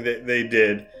couple things I think they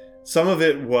did. Some of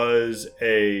it was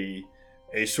a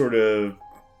sort of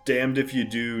damned if you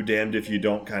do, damned if you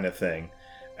don't kind of thing.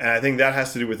 And I think that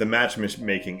has to do with the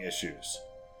matchmaking issues.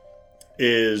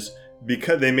 Is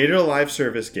because they made it a live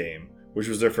service game, which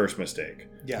was their first mistake.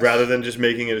 Yes. Rather than just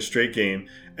making it a straight game.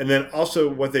 And then also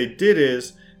what they did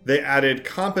is they added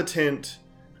competent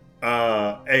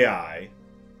AI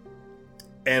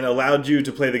and allowed you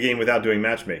to play the game without doing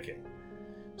matchmaking.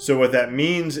 So what that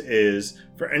means is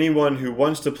for anyone who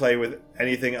wants to play with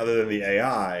anything other than the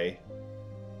AI,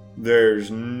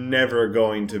 there's never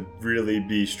going to really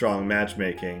be strong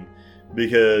matchmaking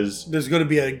because there's going to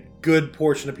be a good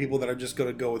portion of people that are just going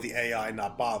to go with the AI and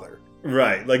not bother.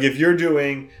 Right. Like if you're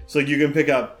doing, so like you can pick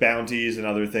up bounties and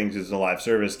other things as a live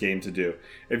service game to do.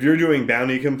 If you're doing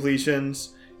bounty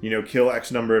completions, kill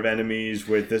X number of enemies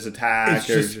with this attack. It's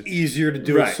just easier to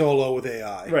do it solo with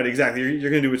AI. Right, exactly. You're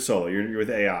going to do it solo. You're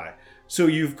with AI. So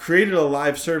you've created a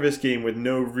live service game with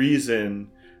no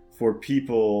reason for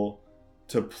people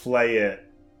to play it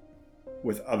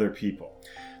with other people.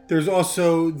 There's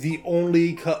also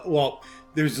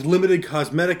there's limited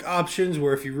cosmetic options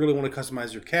where if you really want to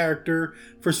customize your character,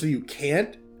 firstly you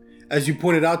can't. As you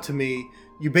pointed out to me,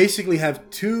 you basically have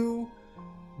two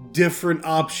different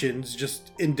options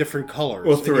just in different colors.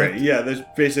 Well, three. Yeah, there's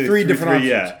basically three different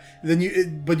options. Yeah.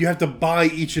 But you have to buy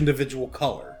each individual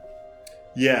color.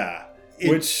 Yeah,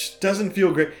 which doesn't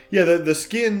feel great. Yeah, the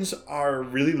skins are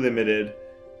really limited.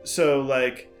 So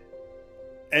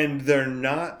and they're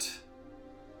not.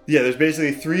 Yeah, there's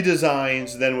basically three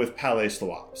designs, then with palette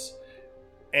swaps.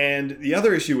 And the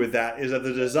other issue with that is that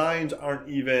the designs aren't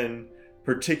even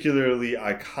particularly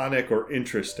iconic or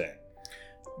interesting.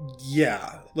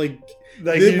 Yeah, like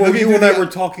you and I were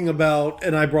talking about,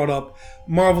 and I brought up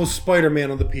Marvel's Spider-Man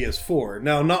on the PS4.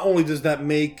 Now, not only does that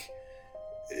make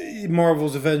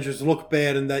Marvel's Avengers look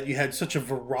bad in that you had such a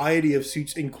variety of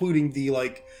suits, including the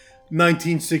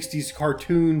 1960s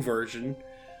cartoon version,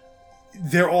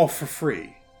 they're all for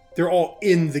free. They're all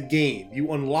in the game.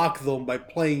 You unlock them by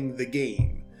playing the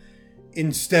game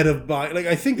instead of buying.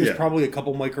 I think there's probably a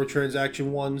couple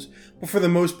microtransaction ones, but for the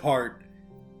most part,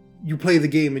 you play the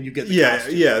game and you get the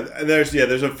costume.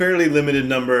 There's a fairly limited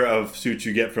number of suits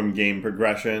you get from game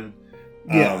progression.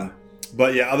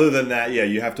 But other than that,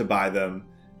 you have to buy them,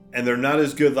 and they're not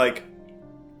as good.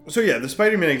 The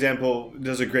Spider-Man example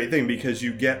does a great thing because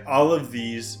you get all of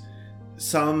these,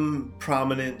 some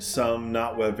prominent, some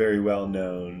not very well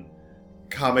known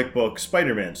comic book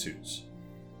Spider-Man suits.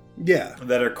 Yeah,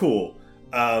 that are cool.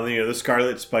 The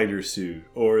Scarlet Spider suit,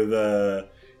 or the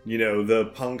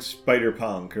Punk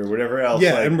Spider-Punk, or whatever else.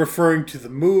 Yeah, and referring to the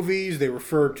movies, they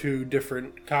refer to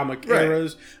different comic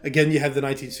eras. Again, you have the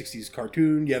 1960s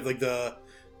cartoon. You have the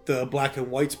black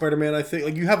and white Spider-Man. I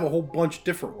think you have a whole bunch of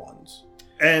different ones.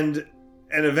 And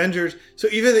Avengers. So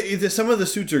even some of the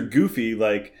suits are goofy.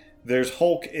 Like there's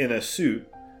Hulk in a suit.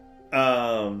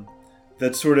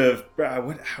 That's sort of I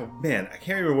can't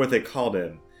remember what they called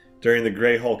him during the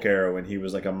Grey Hulk era when he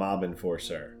was like a mob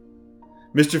enforcer.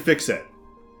 Mr. Fix-It.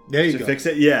 There you go.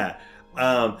 Fix-It, yeah.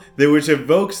 Which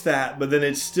evokes that, but then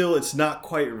it's not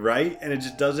quite right, and it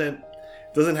just doesn't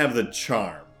have the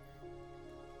charm.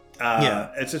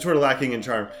 It's sort of lacking in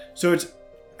charm. So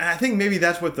I think maybe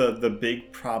that's what the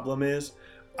big problem is.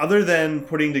 Other than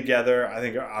putting together, I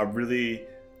think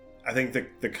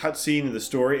the cutscene and the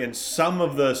story and some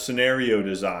of the scenario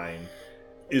design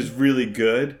is really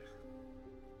good.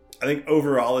 I think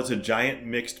overall it's a giant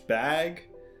mixed bag,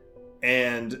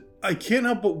 and I can't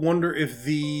help but wonder if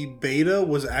the beta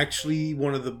was actually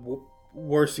one of the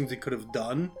worst things it could have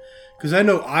done. Because I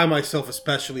know I myself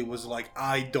especially was like,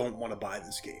 I don't want to buy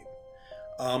this game.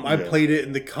 I played it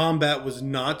and the combat was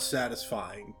not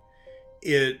satisfying.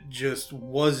 It just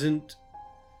wasn't...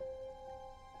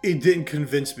 It didn't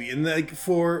convince me. And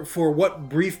for what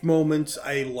brief moments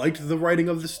I liked the writing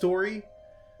of the story,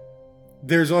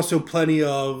 there's also plenty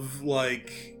of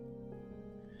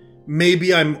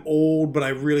maybe I'm old, but I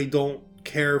really don't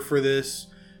care for this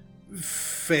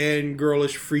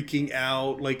fangirlish freaking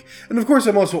out. And of course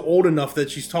I'm also old enough that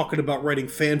she's talking about writing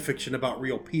fan fiction about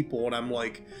real people, and I'm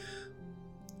like,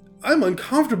 I'm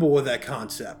uncomfortable with that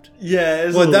concept. Yeah,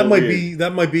 it's but that might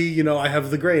be I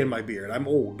have the gray in my beard. I'm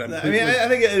old. I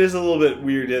think it is a little bit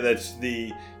weird. That's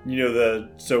the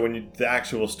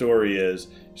actual story is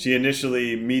she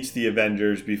initially meets the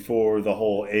Avengers before the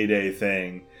whole A-Day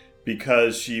thing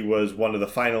because she was one of the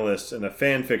finalists in a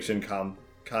fan fiction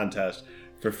contest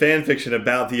for fan fiction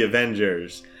about the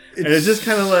Avengers, and it's just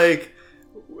kind of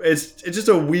it's just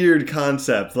a weird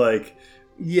concept.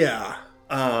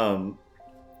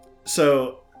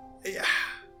 So I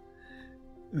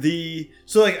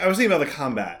was thinking about the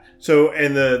combat. So,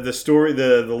 and the story,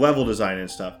 the level design and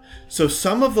stuff. So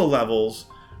some of the levels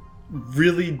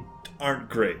really aren't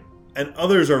great, and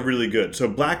others are really good. So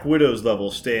Black Widow's level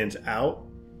stands out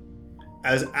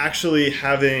as actually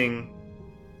having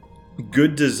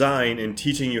good design and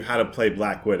teaching you how to play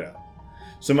Black Widow.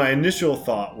 So my initial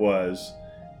thought was,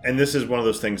 and this is one of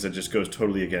those things that just goes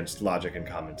totally against logic and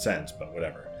common sense, but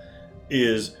whatever,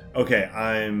 is, okay,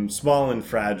 I'm small and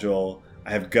fragile, I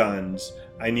have guns,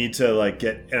 I need to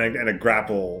get and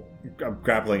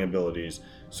grappling abilities,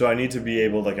 so I need to be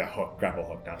able a grapple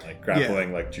hook, not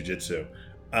grappling like jujitsu.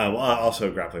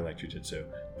 Also grappling like jujitsu,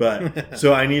 but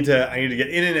so I need to get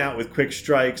in and out with quick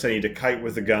strikes. I need to kite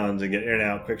with the guns and get in and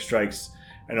out quick strikes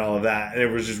and all of that, and it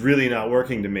was just really not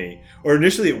working to me. Or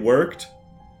initially it worked,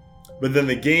 but then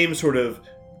the game sort of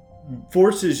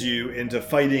forces you into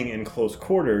fighting in close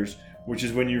quarters, which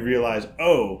is when you realize,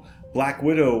 oh, Black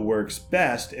Widow works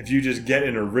best if you just get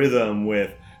in a rhythm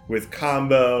with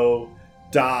combo,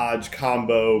 dodge,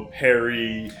 combo,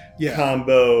 parry,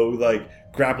 combo,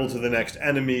 grapple to the next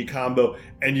enemy, combo,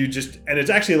 and it's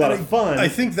actually a lot of fun. I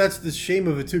think that's the shame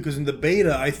of it too, because in the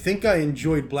beta, I think I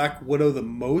enjoyed Black Widow the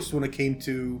most when it came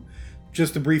to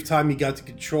just the brief time you got to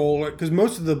control her, because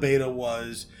most of the beta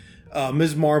was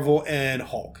Ms. Marvel and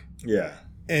Hulk. Yeah.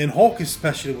 And Hulk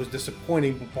especially was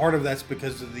disappointing, but part of that's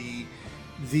because of the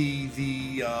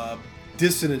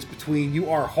dissonance between you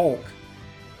are Hulk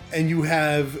and you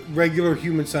have regular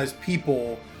human-sized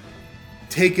people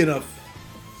taking a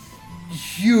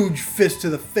huge fist to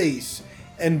the face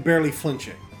and barely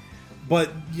flinching.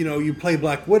 But, you know, you play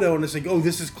Black Widow and it's like, oh,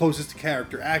 this is closest to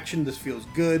character action. This feels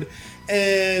good.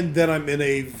 And then I'm in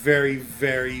a very,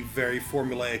 very, very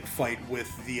formulaic fight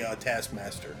with the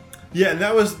Taskmaster. Yeah, and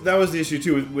that was the issue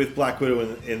too with Black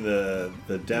Widow in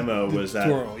the demo was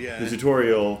tutorial, that yeah. the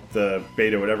tutorial, the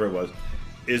beta, whatever it was,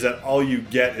 is that all you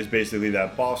get is basically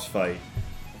that boss fight,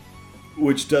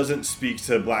 which doesn't speak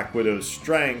to Black Widow's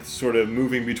strength, sort of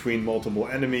moving between multiple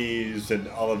enemies and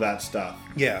all of that stuff.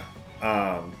 Yeah.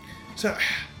 So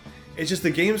it's just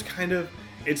the game's kind of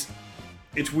it's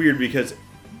weird because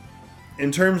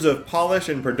in terms of polish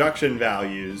and production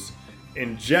values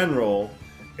in general,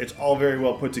 it's all very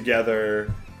well put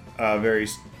together, very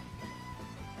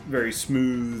very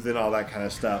smooth and all that kind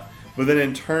of stuff. But then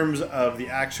in terms of the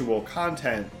actual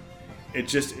content, it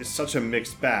just is such a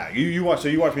mixed bag. You watched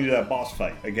me do that boss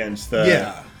fight against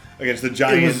the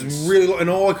giants. It was really, and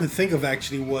all I could think of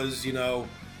actually was I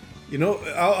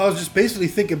was just basically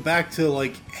thinking back to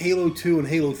like Halo 2 and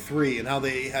Halo 3 and how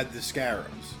they had the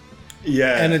scarabs.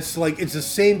 Yeah. And it's like it's the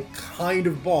same kind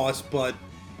of boss, but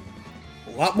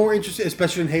a lot more interesting,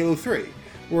 especially in Halo 3.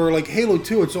 Where like Halo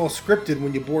 2, it's all scripted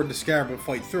when you board the scarab and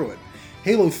fight through it.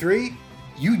 Halo 3,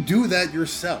 you do that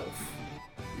yourself.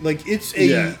 Like it's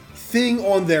a thing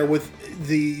on there with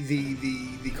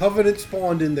the Covenant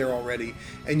spawned in there already,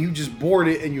 and you just board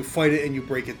it and you fight it and you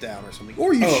break it down or something,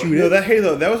 or you shoot it.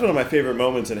 That was one of my favorite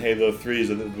moments in Halo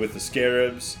 3 with the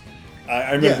scarabs.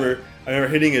 I remember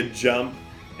hitting a jump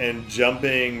and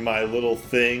jumping my little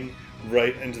thing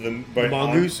right into the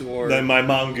mongoose my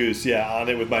mongoose, on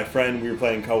it with my friend. We were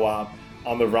playing co-op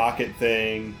on the rocket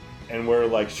thing. And we're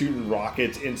like shooting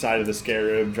rockets inside of the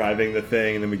scarab, driving the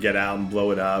thing, and then we get out and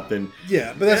blow it up. And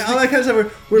but that's all that kind of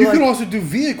stuff. You can also do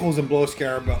vehicles and blow a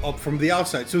scarab up from the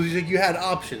outside. So like you had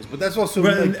options, but that's also.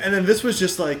 And then this was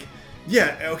just like,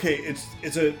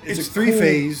 it's three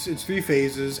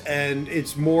phases, and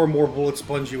it's more and more bullet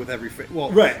spongy with every phase. Well,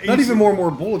 not even more and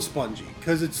more bullet spongy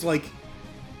because it's like.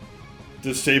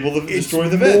 Destroy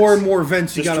the vents. More and more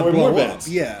vents you gotta blow up.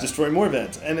 Yeah, destroy more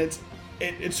vents, and it's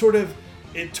sort of.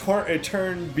 It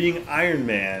turned being Iron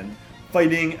Man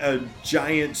fighting a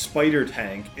giant spider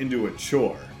tank into a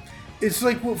chore. It's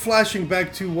like flashing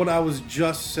back to what I was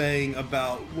just saying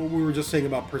about what we were just saying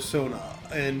about Persona,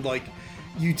 and like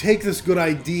you take this good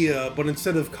idea, but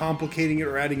instead of complicating it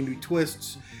or adding new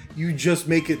twists, you just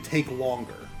make it take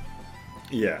longer.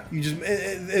 Yeah. And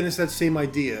it's that same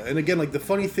idea. And again, like the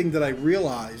funny thing that I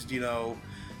realized,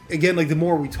 again, like the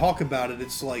more we talk about it,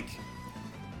 it's like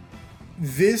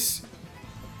this.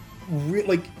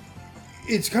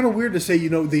 It's kind of weird to say,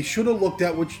 they should have looked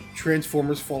at what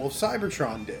Transformers Fall of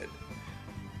Cybertron did.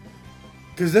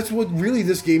 Because that's what really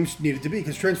this game needed to be.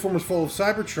 Because Transformers Fall of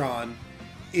Cybertron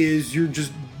is you're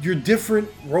different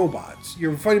robots.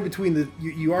 You're fighting between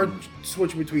you are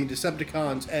switching between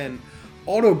Decepticons and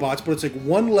Autobots, but it's like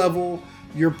one level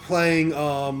you're playing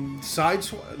not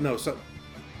Sideswipe,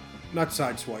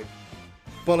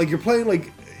 but like you're playing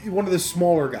like one of the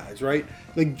smaller guys, right?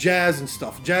 Like Jazz and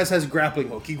stuff. Jazz has a grappling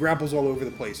hook. He grapples all over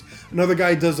the place. Another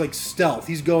guy does like stealth.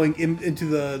 He's going into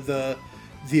the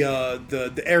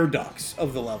air ducts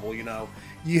of the level,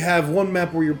 You have one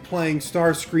map where you're playing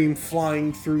Starscream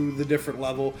flying through the different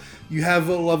level. You have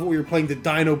a level where you're playing the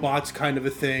Dinobots kind of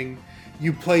a thing.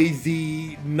 You play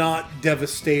the not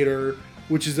Devastator,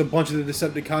 which is a bunch of the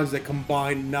Decepticons that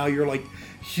combine. Now you're like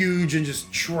huge and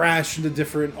just trash into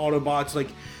different Autobots. Like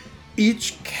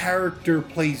each character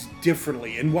plays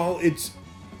differently, and while it's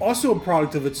also a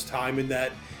product of its time in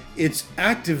that it's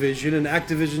Activision, and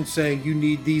Activision saying you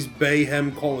need these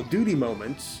Bayhem Call of Duty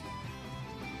moments,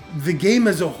 the game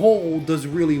as a whole does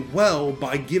really well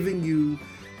by giving you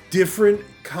different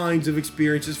kinds of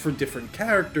experiences for different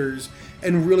characters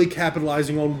and really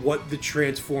capitalizing on what the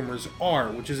Transformers are,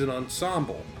 which is an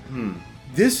ensemble.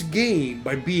 This game,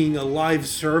 by being a live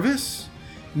service,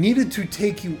 needed to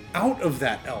take you out of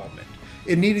that element.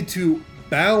 It needed to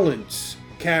balance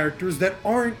characters that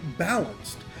aren't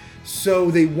balanced. So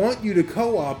they want you to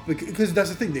co-op, because that's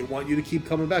the thing, they want you to keep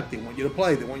coming back, they want you to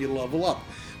play, they want you to level up.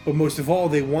 But most of all,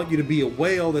 they want you to be a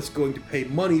whale that's going to pay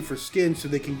money for skins so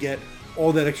they can get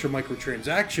all that extra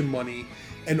microtransaction money.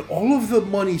 And all of the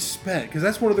money spent, because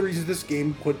that's one of the reasons this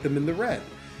game put them in the red.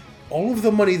 All of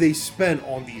the money they spent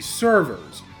on these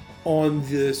servers, on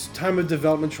this time of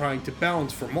development trying to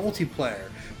balance for multiplayer,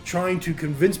 trying to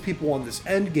convince people on this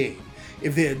end game.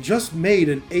 If they had just made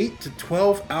an 8 to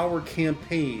 12 hour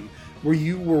campaign where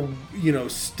you were,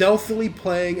 stealthily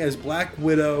playing as Black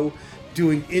Widow,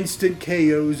 doing instant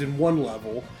KOs in one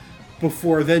level,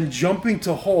 before then jumping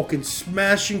to Hulk and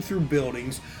smashing through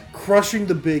buildings, crushing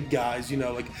the big guys,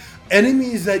 like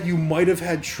enemies that you might have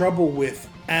had trouble with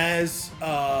as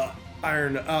I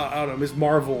don't know, Ms.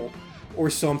 Marvel or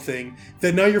something,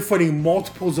 that now you're fighting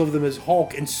multiples of them as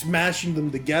Hulk and smashing them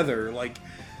together. Like,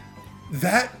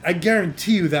 that, I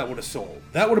guarantee you that would have sold.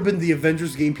 That would have been the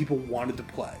Avengers game people wanted to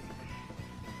play.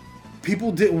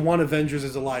 People didn't want Avengers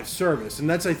as a live service, and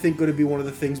that's, I think, going to be one of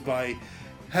the things by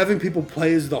having people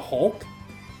play as the Hulk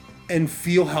and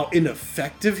feel how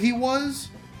ineffective he was,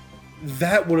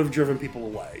 that would have driven people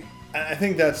away. I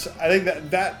think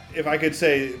that if I could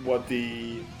say what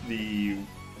the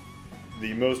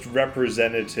most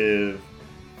representative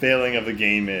failing of the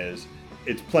game is,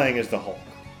 it's playing as the Hulk.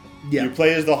 Yeah. You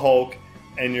play as the Hulk,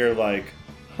 and you're like,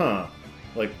 huh,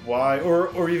 like why?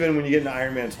 Or even when you get into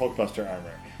Iron Man's Hulkbuster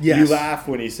armor, yes. You laugh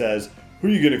when he says, "Who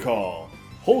are you gonna call?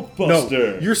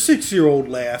 Hulkbuster?" No, your 6-year-old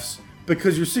laughs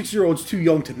because your 6-year-old's too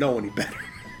young to know any better.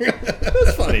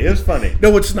 That's funny. It was funny.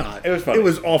 No, it's not. It was funny. It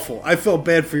was awful. I felt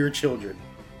bad for your children.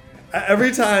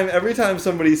 Every time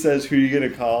somebody says, "Who are you gonna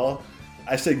call?"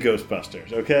 I say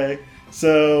Ghostbusters. Okay,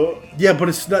 so yeah, but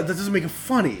it's not. That doesn't make it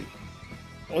funny.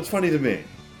 What's funny to me?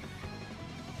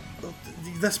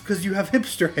 That's because you have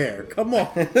hipster hair. Come on.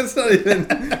 That's not even.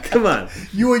 Come on.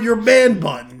 You and your man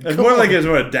bun. It's more like it's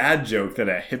more a dad joke than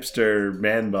a hipster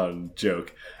man bun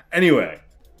joke. Anyway.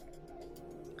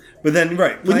 But then,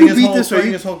 right. When you beat this,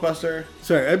 playing as Hulkbuster.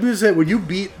 Sorry, I was going to say, when you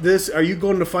beat this, are you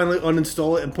going to finally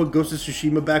uninstall it and put Ghost of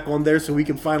Tsushima back on there so we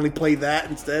can finally play that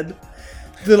instead?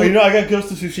 I got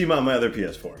Ghost of Tsushima on my other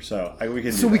PS4, so we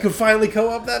can. Do we can finally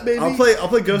co-op that, baby. I'll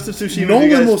play Ghost of Tsushima.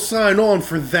 Nolan will sign on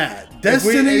for that.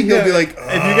 Destiny, he'll be like, if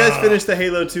you guys finish the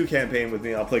Halo 2 campaign with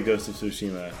me, I'll play Ghost of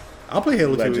Tsushima. I'll play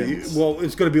Halo 2 with you. Well,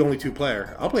 it's going to be only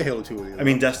 2-player. I'll play Halo 2 with you. I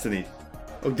mean, Destiny.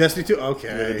 Oh, Destiny 2?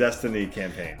 Okay. The Destiny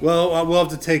campaign. Well, we'll have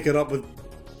to take it up with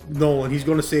Nolan. He's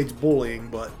going to say it's bullying,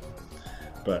 but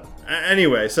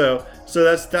anyway, so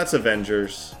that's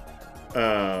Avengers.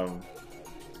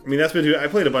 I mean, that's been. I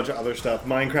played a bunch of other stuff.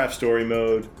 Minecraft Story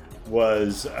Mode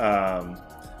was the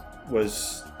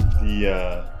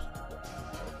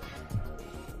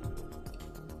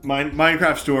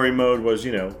Minecraft Story Mode was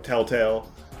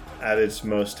Telltale at its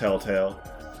most Telltale.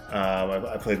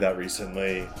 I played that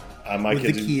recently. With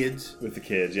the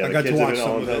kids, yeah. I The got kids to watch have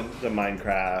some been of on the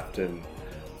Minecraft and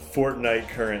Fortnite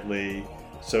currently.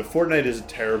 So Fortnite is a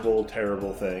terrible,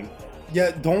 terrible thing.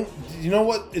 Yeah, you know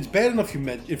what? It's bad enough you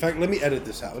mentioned. In fact, let me edit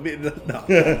this out.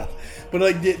 No. But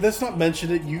let's not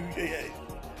mention it.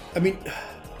 I mean,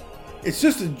 it's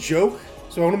just a joke,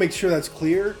 so I want to make sure that's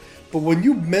clear. But when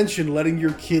you mentioned letting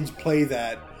your kids play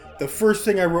that, the first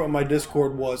thing I wrote in my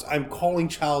Discord was, "I'm calling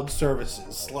child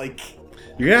services." Like,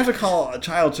 you're gonna have to call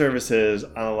child services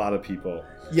on a lot of people.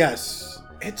 Yes,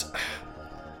 it's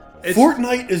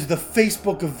Fortnite is the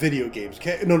Facebook of video games.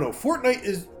 Okay? No, Fortnite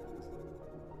is.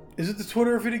 Is it the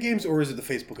Twitter of video games, or is it the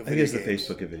Facebook of video games? I think it's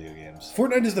the Facebook of video games.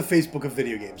 Fortnite is the Facebook of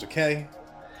video games, okay?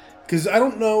 Because I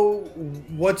don't know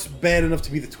what's bad enough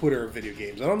to be the Twitter of video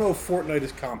games. I don't know if Fortnite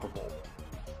is comparable.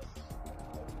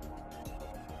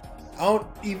 I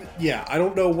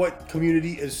don't know what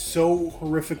community is so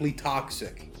horrifically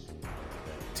toxic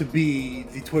to be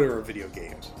the Twitter of video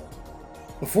games.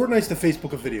 But Fortnite's the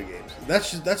Facebook of video games.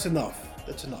 That's enough.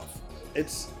 That's enough.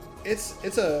 It's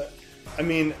a. I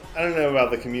mean, I don't know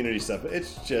about the community stuff, but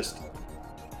it's just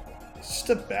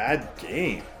a bad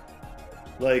game.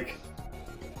 Like,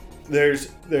 there's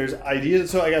ideas.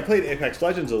 So I played Apex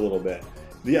Legends a little bit.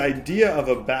 The idea of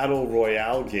a battle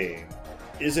royale game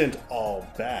isn't all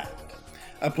bad.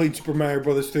 I played Super Mario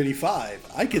Bros. 35.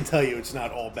 I can tell you it's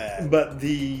not all bad. But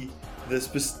the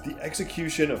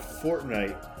execution of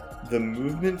Fortnite, the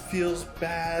movement feels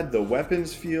bad. The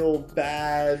weapons feel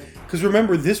bad. Because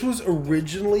remember, this was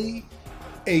originally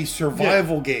a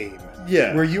survival game.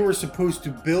 Yeah. Where you were supposed to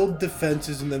build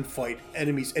defenses and then fight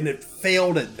enemies, and it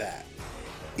failed at that.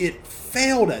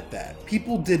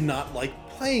 People did not like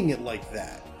playing it like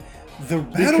that.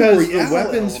 Because the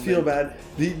weapons feel bad.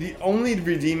 The only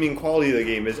redeeming quality of the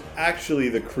game is actually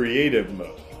the creative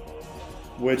mode,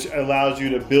 which allows you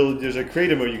to build. There's a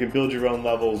creative mode, you can build your own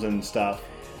levels and stuff.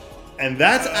 And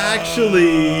that's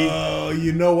actually...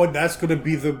 you know what? That's going to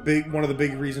be one of the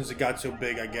big reasons it got so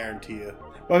big, I guarantee you.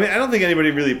 Well, I mean, I don't think anybody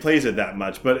really plays it that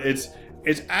much, but it's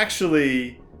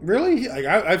actually... Really?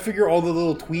 I figure all the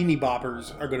little tweeny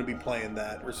boppers are going to be playing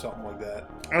that or something like that.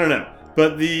 I don't know.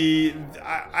 But is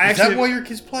that why your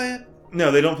kids play it?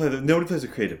 No, they don't play nobody plays the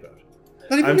creative mode.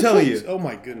 I'm telling you. Oh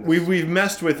my goodness. We've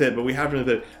messed with it, but we haven't with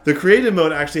it. The creative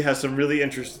mode actually has some really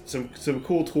interesting, some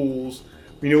cool tools.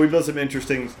 We built some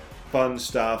interesting, fun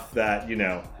stuff that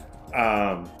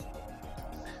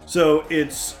So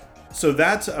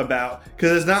that's about,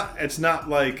 because it's not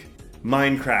like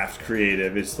Minecraft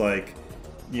creative. It's like,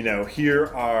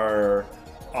 here are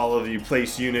all of you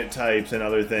place unit types and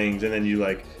other things, and then you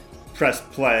like press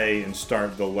play and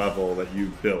start the level that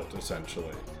you built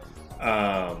essentially.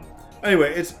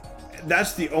 Anyway,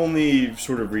 that's the only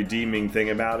sort of redeeming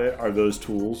thing about it are those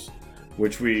tools,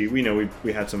 which we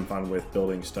had some fun with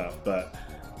building stuff. But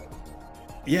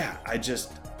yeah,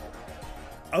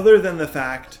 other than the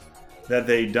fact that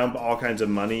they dump all kinds of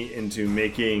money into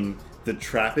making the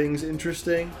trappings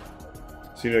interesting.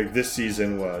 So like this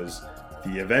season was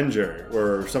the Avenger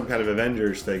or some kind of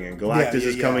Avengers thing, and Galactus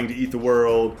is coming to eat the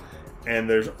world, and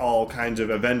there's all kinds of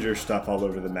Avenger stuff all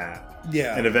over the map.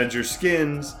 Yeah. And Avenger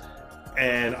skins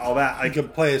and all that. You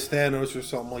could play as Thanos or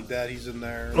something like that. He's in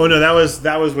there. Oh no, that was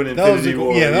when Infinity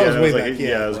War. Yeah, that was way back.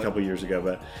 That was a couple years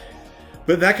ago.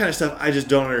 But that kind of stuff, I just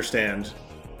don't understand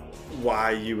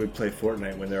why you would play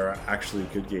Fortnite when there are actually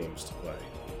good games to play.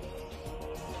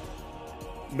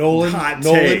 Nolan.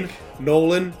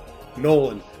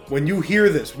 When you hear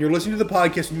this, when you're listening to the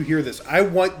podcast and you hear this, I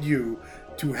want you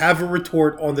to have a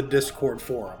retort on the Discord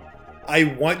forum.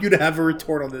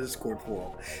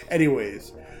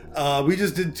 Anyways, we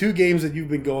just did 2 games that you've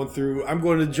been going through. I'm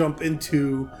going to jump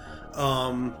into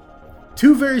 2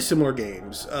 very similar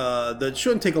games that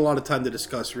shouldn't take a lot of time to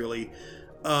discuss, really.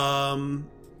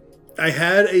 I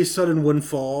had a sudden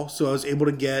windfall, so I was able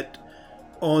to get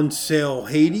on sale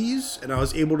Hades, and I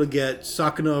was able to get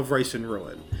Sakuna of Rice and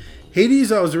Ruin.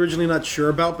 Hades I was originally not sure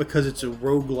about because it's a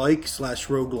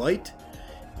roguelike/roguelite,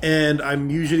 and I'm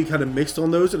usually kind of mixed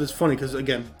on those, and it's funny because,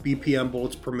 again, BPM,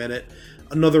 bullets per minute,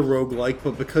 another roguelike,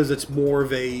 but because it's more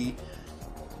of a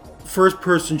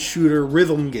first-person shooter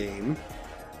rhythm game,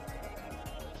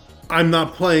 I'm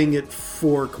not playing it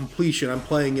for completion. I'm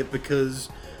playing it because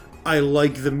I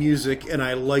like the music and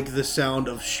I like the sound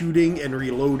of shooting and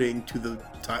reloading to the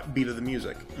beat of the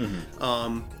music.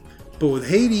 Mm-hmm. But with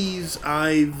Hades,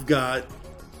 I've got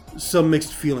some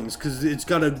mixed feelings because it's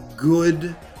got a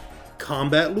good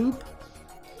combat loop,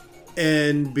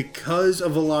 and because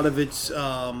of a lot of its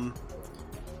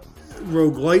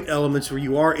roguelite elements where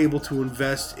you are able to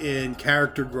invest in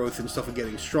character growth and stuff and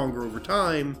getting stronger over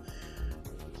time,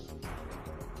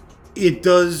 it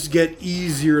does get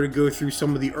easier to go through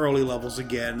some of the early levels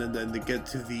again and then to get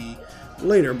to the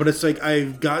later. But it's like I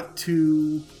got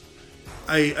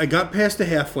past the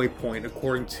halfway point,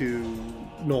 according to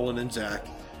Nolan and Zach,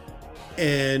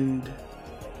 and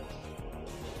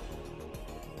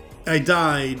I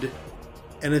died,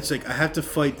 and it's like I have to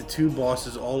fight the 2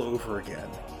 bosses all over again.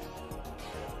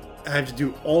 I have to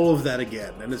do all of that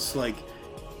again, and it's like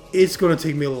it's going to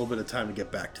take me a little bit of time to get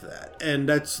back to that. And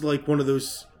that's like one of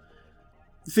those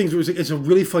things where it's a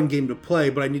really fun game to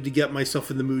play, but I need to get myself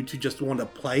in the mood to just want to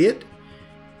play it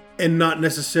and not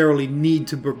necessarily need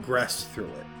to progress through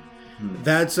it.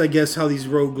 That's, I guess, how these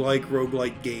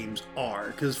roguelike games are.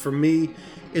 Because for me,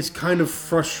 it's kind of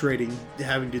frustrating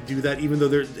having to do that, even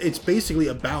though it's basically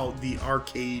about the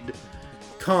arcade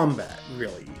combat,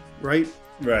 really, right?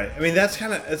 Right. I mean, that's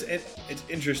kind of it's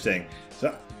interesting.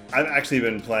 So I've actually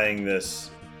been playing this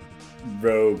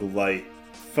roguelite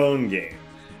phone game,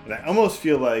 and I almost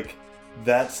feel like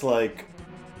that's like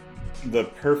the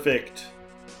perfect.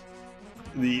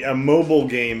 A mobile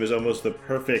game is almost the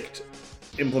perfect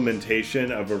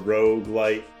implementation of a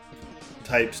roguelite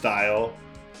type style,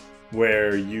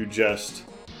 where you just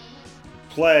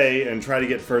play and try to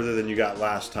get further than you got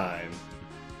last time,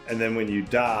 and then when you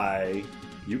die,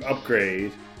 you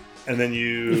upgrade, and then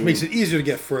which makes it easier to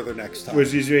get further next time. Which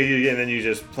is easier, and then you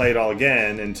just play it all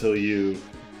again until you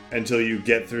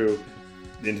get through,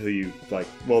 until you like.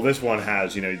 Well, this one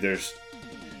has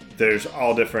there's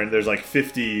all different. There's like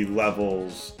 50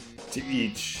 levels to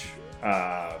each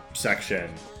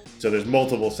section, so there's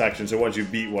multiple sections. So once you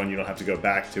beat one, you don't have to go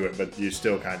back to it, but you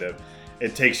still kind of.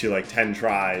 It takes you like 10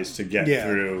 tries to get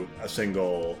through a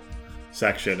single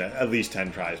section, at least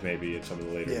 10 tries maybe in some of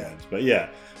the later ones.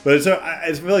 But so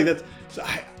I feel like that's. So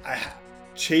I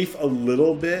chafe a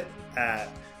little bit at.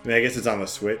 I mean, I guess it's on the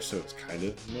Switch, so it's kind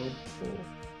of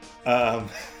mobile.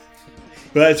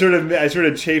 But I sort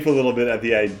of chafe a little bit at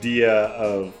the idea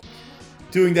of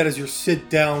doing that as your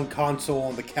sit-down console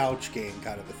on the couch game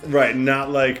kind of a thing. Right,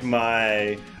 not like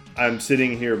I'm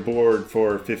sitting here bored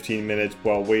for 15 minutes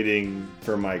while waiting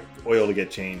for my oil to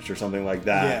get changed or something like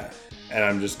that. Yeah. And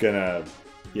I'm just gonna,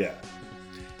 Yeah,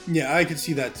 I could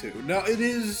see that too. Now, it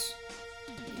is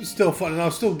still fun, and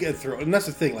I'll still get through it. And that's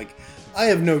the thing, like, I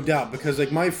have no doubt, because,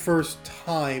 like, my first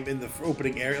time in the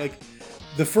opening area, like,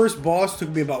 the first boss took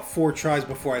me about 4 tries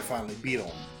before I finally beat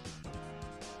him.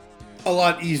 a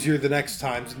lot easier the next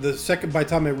times. By the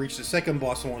time I reached the second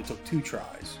boss, it only took 2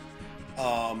 tries.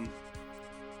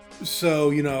 So,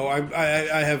 you know,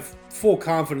 I have full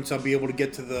confidence I'll be able to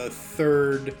get to the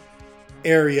third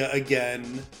area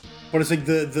again. But it's like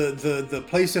the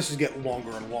play sessions get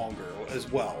longer and longer as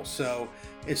well. So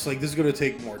it's like this is going to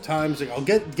take more time. It's like I'll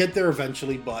get there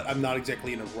eventually, but I'm not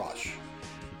exactly in a rush.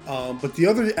 But the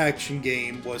other action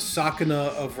game was Sakuna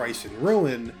of Rice and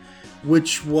Ruin,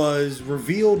 which was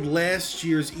revealed last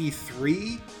year's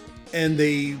E3, and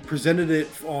they presented it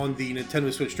on the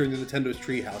Nintendo Switch during the Nintendo's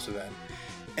Treehouse event.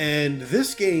 And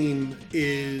this game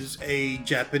is a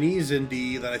Japanese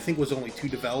indie that I think was only 2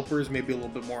 developers, maybe a little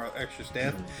bit more extra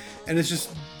staff, and it's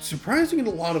just surprising in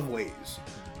a lot of ways.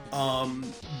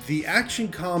 The action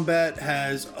combat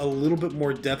has a little bit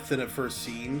more depth than it first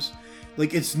seems.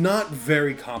 Like, it's not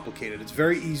very complicated. It's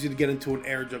very easy to get into an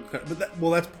air jump,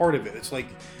 but that's part of it. It's like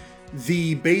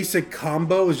the basic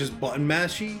combo is just button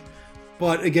mashy,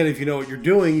 but again, if you know what you're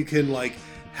doing, you can like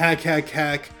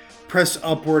hack, press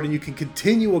upward, and you can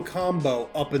continue a combo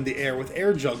up in the air with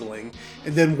air juggling.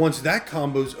 And then once that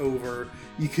combo's over,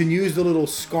 you can use the little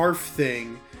scarf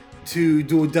thing to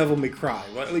do a Devil May Cry.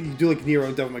 You do like Nero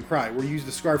and Devil May Cry, where you use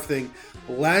the scarf thing,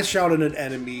 lash out at an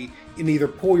enemy, and either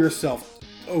pull yourself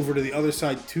over to the other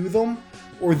side to them,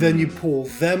 or then you pull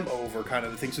them over, kind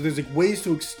of a thing. So there's like ways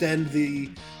to extend the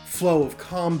flow of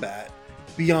combat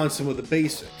beyond some of the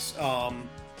basics.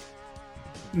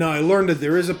 Now, I learned that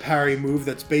there is a parry move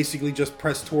that's basically just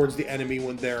press towards the enemy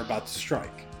when they're about to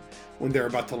strike, when they're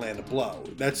about to land a blow.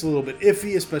 That's a little bit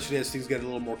iffy, especially as things get a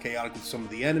little more chaotic with some of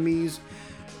the enemies.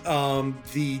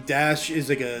 The dash is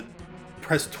like a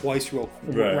press twice real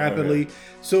rapidly. Okay.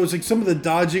 So it's like some of the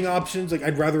dodging options, like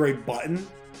I'd rather a button.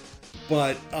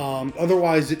 But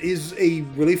otherwise, it is a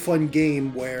really fun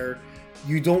game where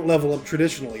you don't level up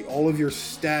traditionally. All of your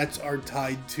stats are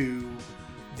tied to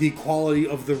the quality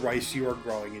of the rice you are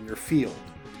growing in your field,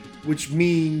 which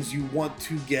means you want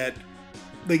to get,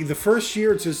 like the first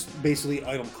year, it's just basically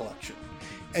item collection.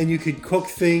 And you can cook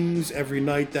things every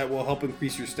night that will help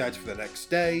increase your stats for the next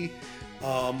day,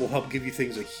 will help give you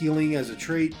things like healing as a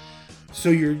trait. So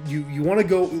you want to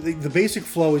go, the basic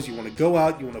flow is you want to go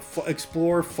out, you want to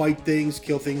explore, fight things,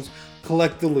 kill things,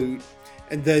 collect the loot,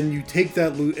 and then you take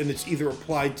that loot and it's either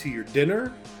applied to your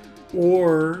dinner,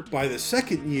 or by the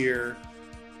second year,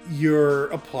 you're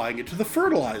applying it to the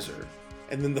fertilizer.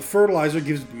 And then the fertilizer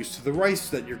gives boost to the rice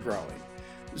that you're growing.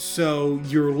 So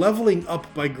you're leveling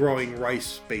up by growing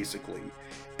rice, basically.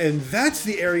 And that's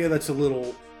the area that's a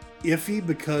little iffy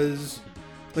because,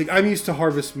 like, I'm used to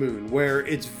Harvest Moon, where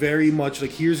it's very much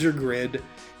like, here's your grid,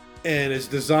 and it's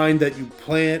designed that you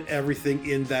plant everything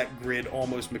in that grid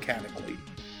almost mechanically.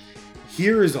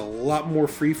 Here is a lot more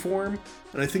freeform,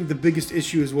 and I think the biggest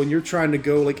issue is when you're trying to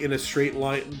go like in a straight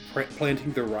line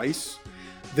planting the rice,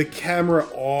 the camera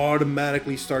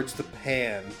automatically starts to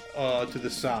pan to the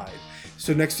side.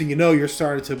 So next thing you know, you're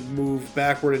starting to move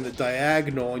backward in the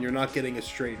diagonal, and you're not getting a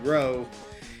straight row,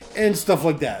 and stuff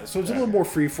like that. So it's a little more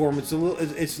freeform.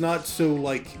 It's not so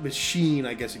like machine,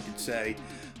 I guess you could say,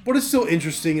 but it's still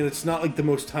interesting, and it's not like the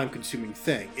most time-consuming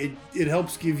thing. It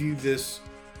helps give you this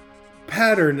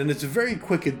pattern, and it's a very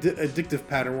quick addictive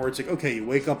pattern where it's like, okay, you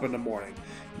wake up in the morning,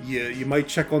 you might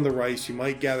check on the rice, you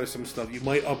might gather some stuff, you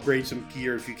might upgrade some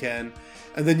gear if you can,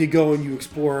 and then you go and you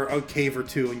explore a cave or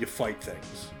two and you fight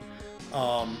things.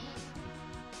 And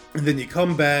then you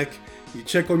come back, you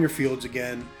check on your fields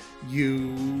again,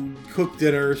 you cook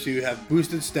dinner so you have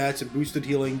boosted stats and boosted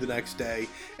healing the next day,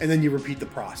 and then you repeat the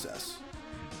process.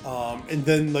 And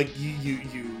then like you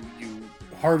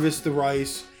harvest the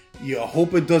rice, you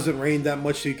hope it doesn't rain that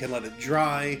much so you can let it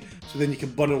dry, so then you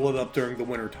can bundle it up during the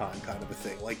winter time, kind of a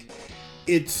thing. Like,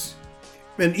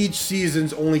 and each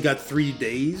season's only got 3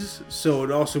 days, so it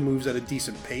also moves at a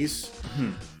decent pace.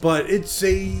 Mm-hmm. But it's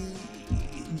a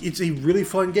really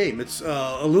fun game. It's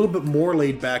a little bit more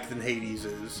laid back than Hades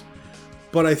is,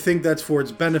 but I think that's for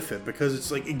its benefit, because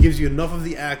it's like it gives you enough of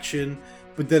the action,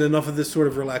 but then enough of this sort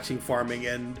of relaxing farming.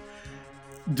 And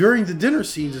during the dinner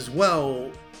scenes as well,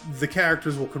 the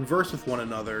characters will converse with one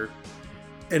another,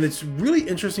 and it's really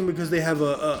interesting because they have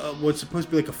a what's supposed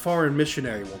to be like a foreign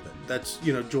missionary woman that's,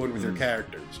 you know, joined with their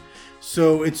characters.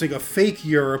 So it's like a fake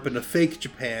Europe and a fake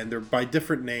Japan. They're by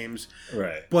different names,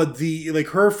 right? But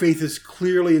her faith is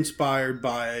clearly inspired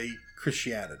by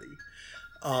Christianity,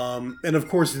 and of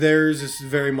course theirs is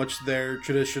very much their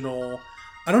traditional.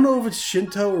 I don't know if it's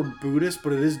Shinto or Buddhist,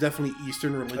 but it is definitely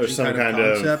Eastern religion kind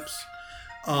of concepts.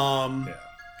 Yeah.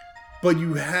 But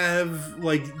you have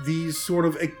like these sort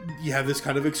of, you have this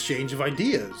kind of exchange of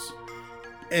ideas.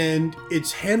 and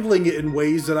it's handling it in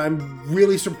ways that I'm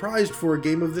really surprised for a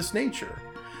game of this nature.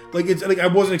 Like it's like I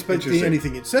wasn't expecting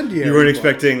anything incendiary. You weren't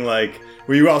expecting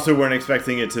you also weren't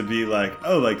expecting it to be like,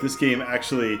 oh, like this game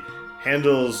actually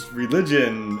handles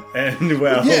religion and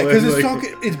well. Yeah, because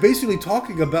it's basically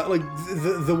talking about like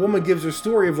the woman gives her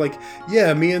story of like,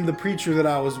 yeah, me and the preacher that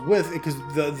I was with, because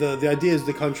the idea is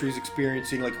the country is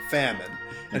experiencing like a famine.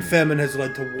 And famine has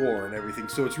led to war and everything,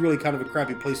 so it's really kind of a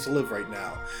crappy place to live right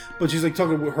now. But she's like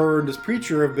talking with her and this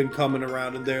preacher have been coming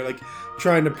around, and they're like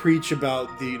trying to preach about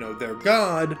their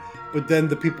God. But then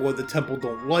the people at the temple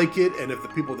don't like it, and if the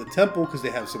people at the temple, because they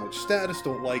have so much status,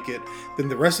 don't like it, then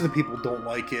the rest of the people don't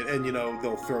like it, and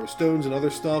they'll throw stones and other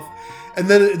stuff. And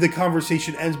then the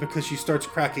conversation ends because she starts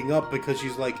cracking up because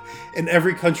she's like, in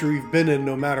every country we've been in,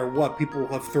 no matter what, people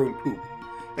have thrown poop.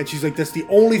 And she's like, that's the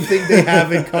only thing they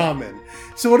have in common.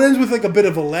 So it ends with like a bit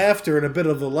of a laughter and a bit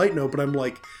of a light note, but I'm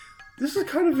like, this is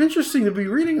kind of interesting to be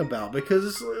reading about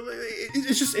because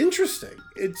it's just interesting.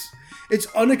 It's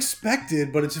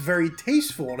unexpected, but it's very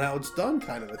tasteful in how it's done,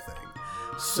 kind of a thing.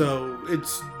 So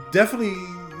it's definitely,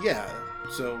 yeah.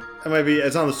 So it might be.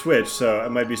 It's on the Switch, so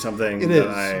it might be something that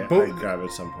I grab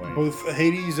at some point. Both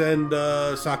Hades and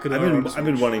Sakuna. I've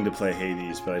been wanting to play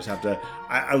Hades, but I just have to.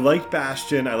 I liked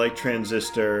Bastion. I liked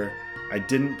Transistor. I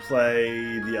didn't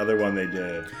play the other one they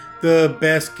did. The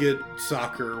basket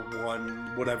soccer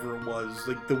one, whatever it was,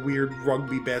 like the weird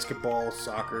rugby basketball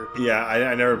soccer. Yeah,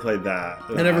 I never played that.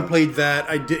 I never played that.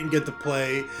 I didn't get to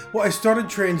play. Well, I started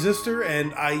Transistor,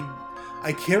 and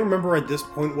I can't remember at this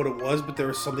point what it was, but there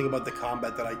was something about the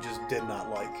combat that I just did not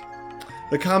like.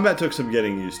 The combat took some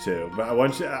getting used to, but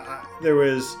it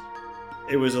was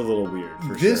a little weird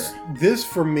for sure. This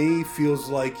for me feels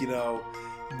like,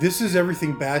 this is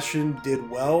everything Bastion did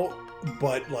well,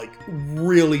 but like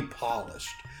really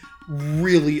polished,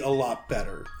 really a lot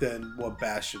better than what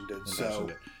Bastion did. So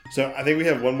I think we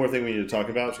have one more thing we need to talk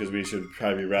about because we should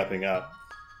probably be wrapping up,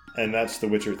 and that's The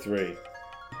Witcher 3.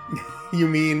 You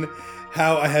mean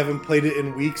how I haven't played it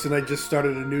in weeks and I just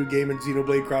started a new game in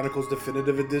Xenoblade Chronicles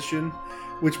Definitive Edition,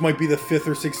 which might be the 5th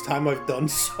or 6th time I've done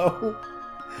so,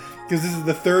 because this is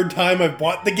the 3rd time I've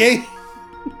bought the game.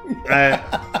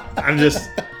 I'm just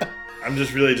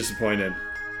really disappointed.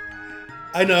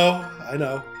 I know.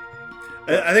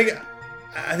 I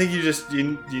think you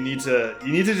need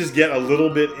to just get a little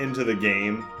bit into the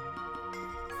game,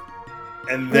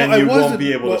 and then you won't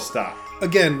be able to stop.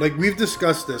 Again, like we've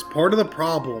discussed this, part of the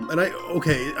problem, and I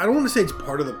don't want to say it's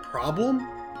part of the problem.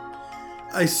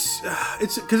 It's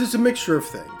because it's a mixture of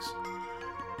things.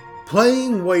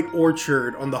 Playing White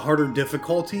Orchard on the harder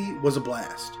difficulty was a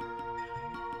blast.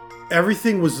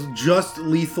 Everything was just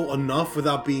lethal enough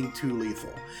without being too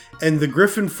lethal. And the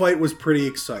Griffin fight was pretty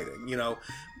exciting.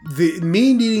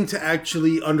 Me needing to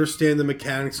actually understand the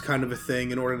mechanics kind of a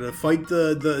thing in order to fight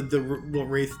the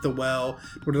Wraith the Well,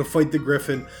 in order to fight the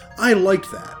Griffin, I liked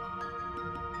that.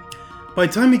 By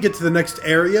the time you get to the next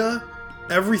area,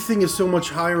 everything is so much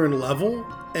higher in level,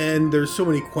 and there's so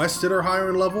many quests that are higher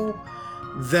in level,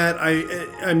 that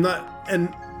I'm not...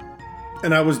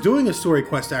 And I was doing a story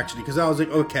quest, actually, because I was like,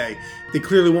 okay, they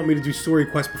clearly want me to do story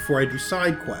quests before I do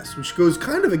side quests, which goes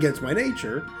kind of against my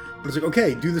nature. But it's like,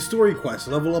 okay, do the story quest,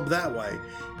 level up that way,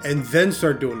 and then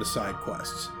start doing the side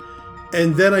quests.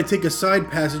 And then I take a side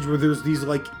passage where there's these,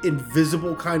 like,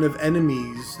 invisible kind of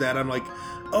enemies that I'm like,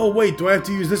 oh, wait, do I have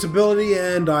to use this ability?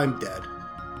 And I'm dead.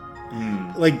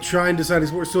 Like, trying to decide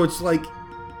explore. So it's like,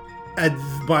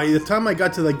 by the time I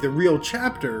got to, like, the real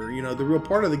chapter, the real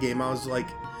part of the game, I was like,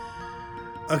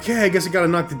 okay, I guess I gotta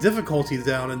knock the difficulty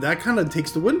down, and that kind of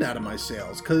takes the wind out of my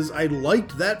sails, because I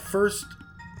liked that first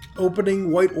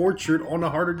opening White Orchard on a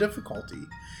harder difficulty.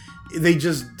 They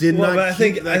just did not. But I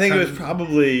think it was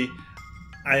probably.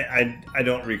 I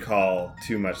don't recall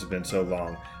too much. It's been so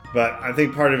long, but I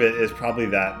think part of it is probably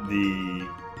that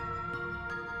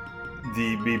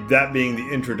that being the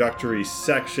introductory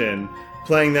section.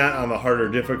 Playing that on the harder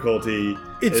difficulty,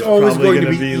 it's always going to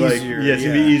be easier. Like, yeah, it's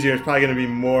going to be easier. It's probably going to be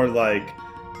more like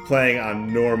playing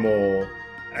on normal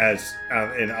as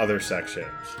in other sections.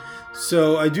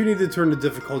 So I do need to turn the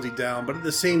difficulty down, but at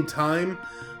the same time,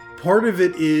 part of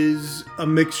it is a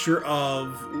mixture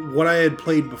of what I had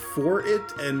played before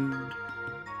it and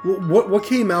what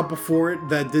came out before it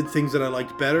that did things that I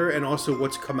liked better, and also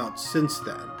what's come out since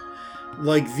then.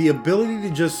 Like the ability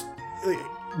to just...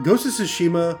 Ghost of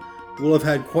Tsushima will have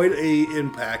had quite a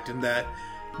impact in that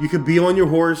you could be on your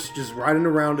horse just riding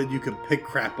around and you could pick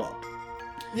crap up.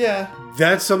 Yeah.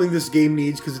 That's something this game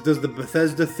needs, because it does the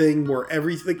Bethesda thing where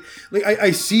everything... Like,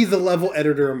 I see the level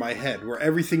editor in my head where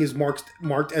everything is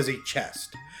marked as a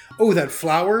chest. Oh, that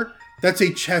flower? That's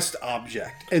a chest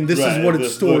object, and this Right, is what it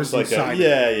this stores looks inside.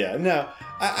 Yeah. No,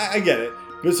 I get it.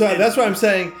 But so that's why I'm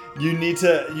saying you need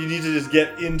to just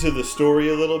get into the story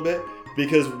a little bit,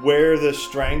 because where the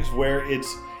strengths, where it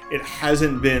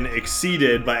hasn't been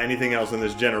exceeded by anything else in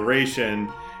this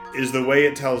generation, is the way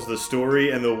it tells the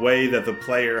story and the way that the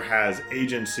player has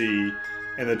agency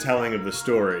in the telling of the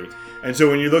story. And so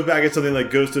when you look back at something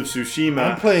like Ghost of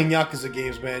Tsushima, I'm playing Yakuza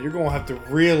games, man. You're gonna have to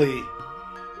really,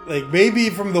 like, maybe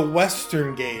from the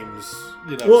Western games,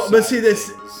 you know. well, but see,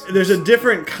 things. there's a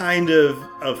different kind of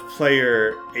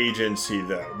player agency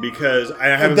though, because I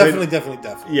haven't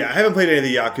definitely. Yeah, I haven't played any of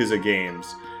the Yakuza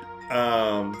games.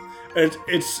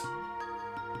 It's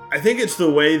I think it's the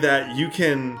way that you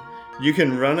can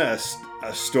run a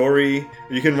story.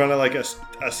 You can run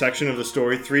a section of the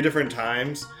story 3 different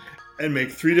times and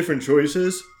make 3 different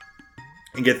choices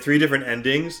and get 3 different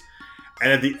endings.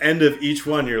 And at the end of each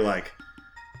one, you're like,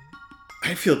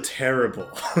 I feel terrible.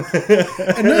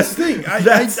 And that's the thing.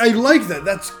 I like that.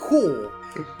 That's cool.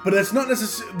 But that's not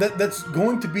necessarily that's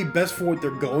going to be best for what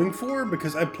they're going for,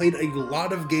 because I played a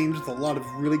lot of games with a lot of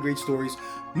really great stories.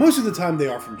 Most of the time, they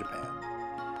are from Japan.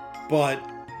 But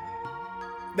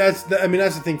that's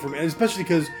the thing for me, and especially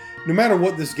because no matter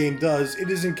what this game does, it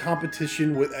is in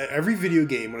competition with every video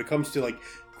game when it comes to like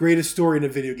greatest story in a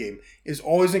video game is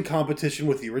always in competition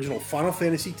with the original Final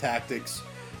Fantasy Tactics,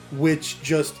 which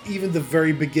just even the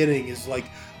very beginning is like,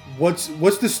 what's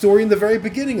the story in the very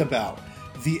beginning about?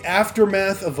 The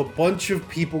aftermath of a bunch of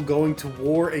people going to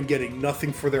war and getting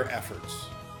nothing for their efforts.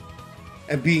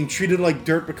 And being treated like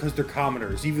dirt because they're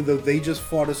commoners, even though they just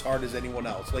fought as hard as anyone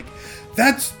else. Like,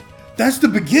 that's the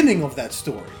beginning of that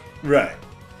story. Right.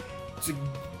 It's like,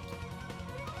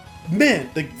 man,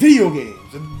 like video games,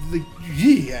 the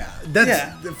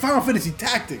Final Fantasy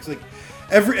Tactics. Like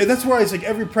that's why it's like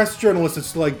every press journalist.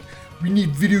 It's like, we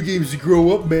need video games to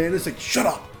grow up, man. It's like, shut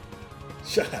up.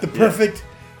 The perfect,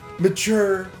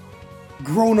 mature,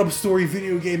 grown-up story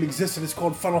video game exists, and it's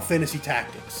called Final Fantasy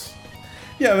Tactics.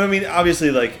 Yeah, I mean, obviously,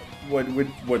 like what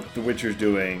The Witcher's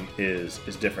doing is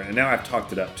different, and now I've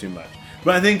talked it up too much.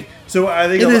 But I think it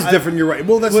is different. You're right.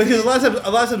 Well, that's because a lot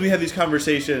of times we have these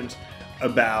conversations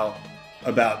about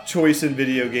choice in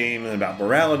video game and about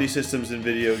morality systems in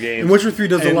video games. And Witcher 3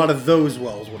 does a lot of those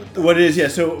well, is what it does. What it is, yeah.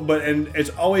 So, and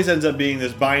it always ends up being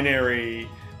this binary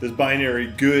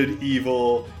good,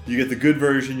 evil. You get the good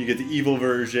version, you get the evil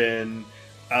version,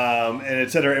 and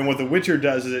etc. And what The Witcher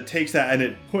does is it takes that and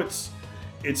it puts.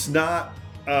 It's not,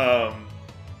 I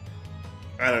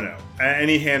don't know,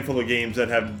 any handful of games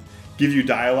that give you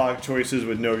dialogue choices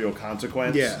with no real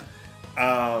consequence. Yeah.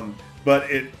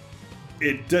 But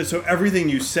it does, so everything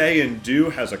you say and do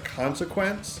has a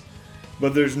consequence,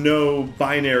 but there's no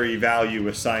binary value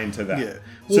assigned to that. Yeah.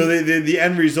 Well, so the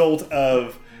end result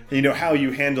of, how you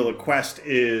handle a quest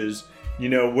is,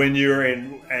 when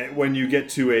you get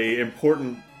to a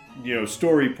important,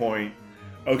 story point,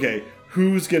 okay,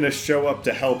 who's going to show up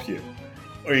to help you?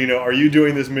 Or, are you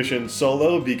doing this mission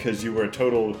solo because you were a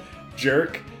total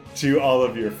jerk to all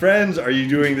of your friends? Are you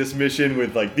doing this mission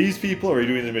with, like, these people? Or are you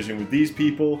doing this mission with these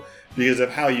people because of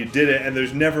how you did it? And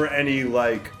there's never any,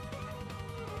 like,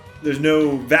 there's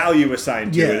no value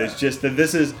assigned to it. It's just that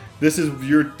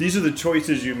these are the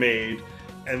choices you made,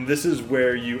 and this is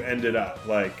where you ended up.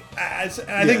 Like, I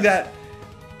think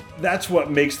that's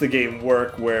what makes the game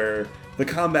work, where the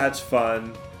combat's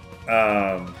fun.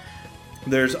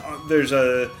 There's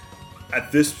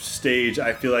at this stage,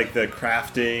 I feel like the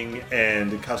crafting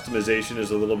and customization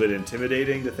is a little bit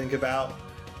intimidating to think about.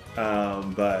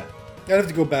 But I'd have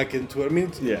to go back into it. I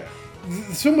mean,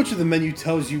 so much of the menu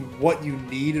tells you what you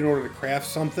need in order to craft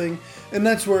something, and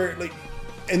that's where, like,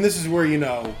 and this is where,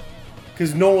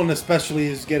 because Nolan especially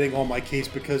is getting on my case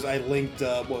because I linked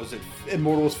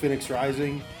Immortals Phoenix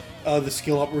Rising, the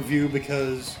skill up review,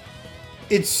 because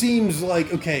it seems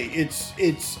like, okay,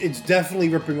 it's definitely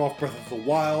ripping off Breath of the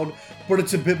Wild, but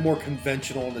it's a bit more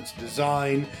conventional in its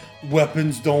design.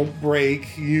 Weapons don't break.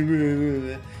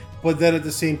 But then at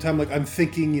the same time, like, I'm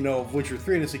thinking, of Witcher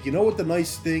 3, and it's like, what the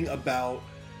nice thing about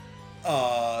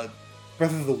Breath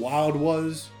of the Wild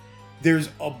was? There's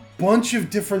a bunch of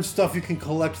different stuff you can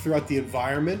collect throughout the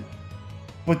environment,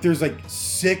 but there's like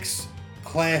 6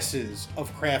 classes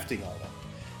of crafting item.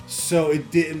 So it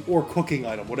didn't, or cooking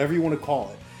item, whatever you want to call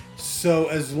it. So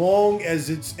as long as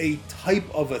it's a type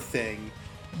of a thing,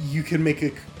 you can make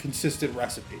a consistent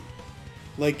recipe.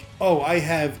 Like, I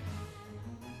have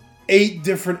 8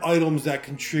 different items that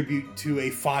contribute to a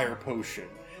fire potion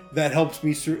that helps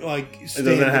me stand it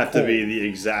doesn't have to be the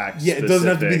exact. Yeah, it doesn't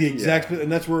have to be the exact, and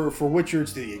that's where for Witcher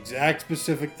it's the exact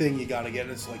specific thing you got to get.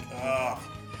 And it's like,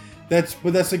 That's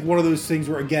like one of those things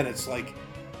where, again, it's like,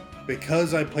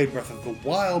 because I played Breath of the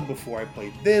Wild before I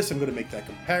played this, I'm going to make that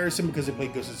comparison. Because I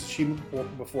played Ghost of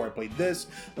Tsushima before I played this,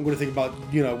 I'm going to think about,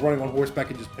 running on horseback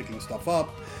and just picking stuff up.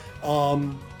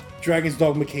 Dragon's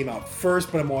Dogma came out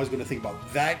first, but I'm always going to think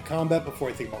about that combat before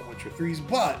I think about Witcher 3's.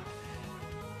 But,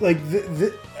 like,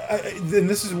 then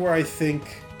this is where I think...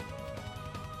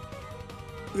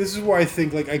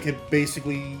 like, I could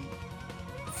basically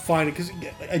find it, because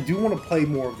I do want to play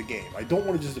more of the game. I don't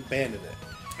want to just abandon it.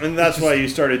 And that's why you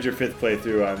started your 5th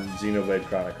playthrough on Xenoblade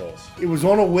Chronicles. It was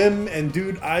on a whim, and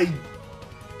dude,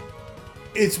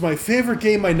 it's my favorite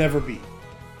game I never beat.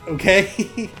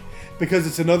 Okay? Because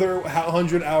it's another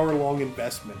 100-hour-long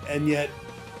investment. And yet,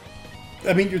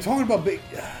 I mean, you're talking about big...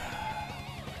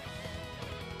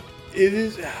 It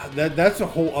is... That's a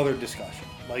whole other discussion.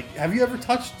 Like, have you ever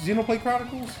touched Xenoblade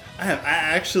Chronicles? I have.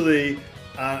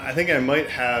 I think I might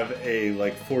have a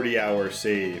 40-hour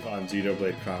save on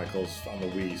Xenoblade Chronicles on the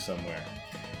Wii somewhere.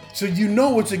 So you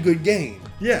know it's a good game.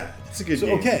 Yeah, it's a good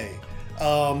game. Okay,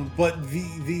 but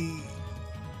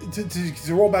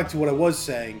to roll back to what I was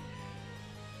saying,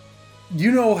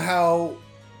 you know how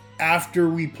after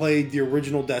we played the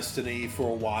original Destiny for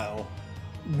a while,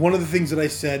 one of the things that I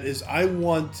said is I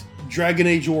want Dragon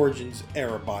Age Origins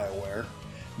era BioWare,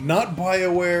 not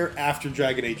BioWare after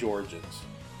Dragon Age Origins.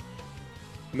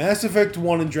 Mass Effect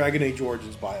 1 and Dragon Age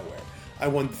Origins BioWare. I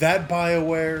want that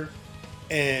BioWare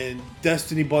and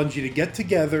Destiny Bungie to get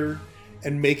together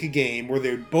and make a game where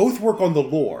they both work on the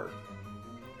lore,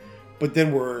 but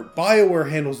then where BioWare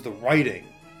handles the writing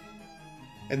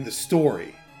and the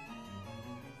story,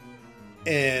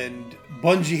 and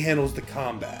Bungie handles the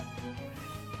combat.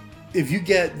 If you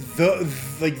get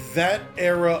that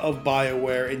era of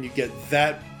BioWare and you get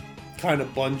that kind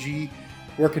of Bungie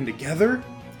working together,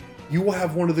 you will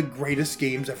have one of the greatest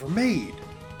games ever made.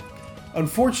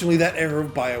 Unfortunately, that era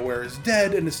of BioWare is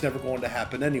dead, and it's never going to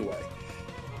happen anyway.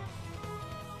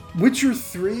 Witcher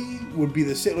 3 would be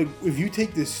the same. Like, if you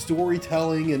take this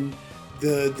storytelling and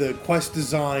the quest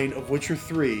design of Witcher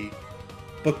 3,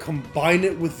 but combine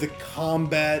it with the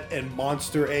combat and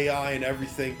monster AI and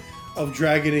everything of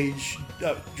Dragon's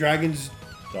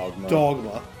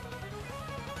Dogma,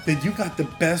 then you got the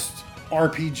best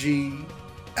RPG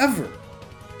ever.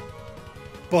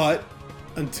 But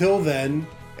until then,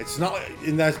 it's not,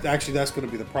 and that's going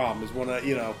to be the problem. Is when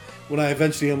I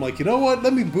eventually I'm like, you know what?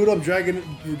 Let me boot up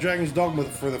Dragon's Dogma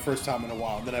for the first time in a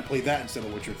while, and then I play that instead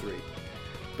of Witcher 3,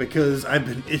 because I've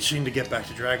been itching to get back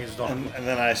to Dragon's Dogma. And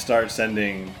then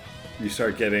you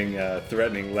start getting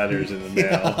threatening letters in the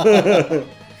mail.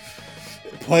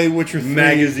 Play Witcher 3.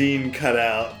 Magazine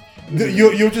cutout.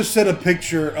 You'll just send a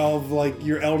picture of like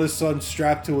your eldest son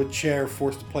strapped to a chair,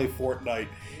 forced to play Fortnite.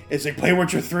 It's like, play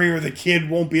Witcher 3 or the kid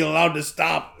won't be allowed to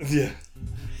stop. Yeah.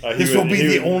 This will be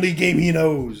the only game he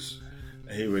knows.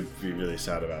 He would be really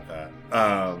sad about that.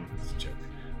 It's a joke.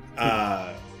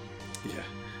 Yeah.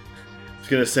 I was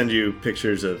going to send you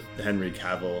pictures of Henry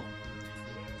Cavill.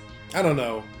 I don't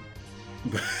know.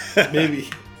 Maybe.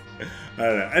 I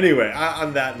don't know. Anyway,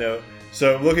 on that note,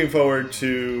 so I'm looking forward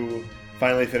to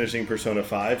finally finishing Persona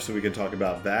 5 so we can talk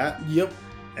about that. Yep.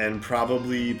 And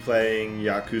probably playing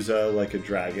Yakuza Like a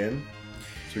Dragon.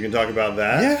 So we can talk about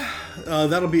that. Yeah,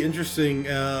 that'll be interesting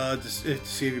to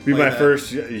see if you play Be my that.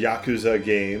 first Yakuza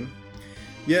game.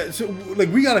 Yeah, so like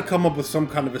we got to come up with some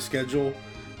kind of a schedule,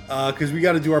 because we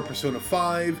got to do our Persona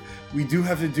 5. We do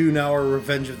have to do now our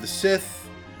Revenge of the Sith.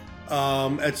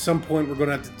 At some point, we're going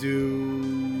to have to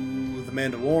do The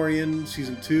Mandalorian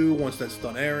Season 2 once that's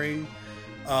done airing.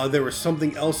 There was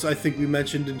something else I think we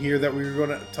mentioned in here that we were going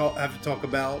to have to talk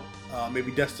about.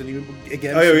 Maybe Destiny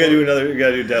again. Oh yeah, we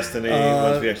gotta do Destiny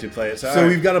once we actually play it. So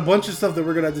we've got a bunch of stuff that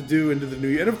we're gonna have to do into the new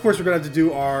year, and of course we're gonna have to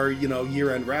do our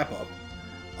year-end wrap-up.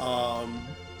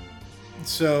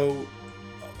 So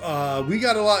we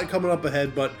got a lot coming up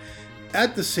ahead, but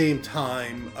at the same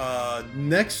time,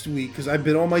 next week, because I've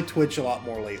been on my Twitch a lot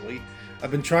more lately,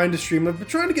 I've been trying to stream. I've been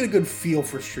trying to get a good feel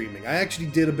for streaming. I actually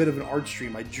did a bit of an art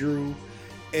stream. I drew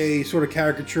a sort of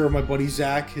caricature of my buddy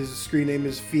Zach. His screen name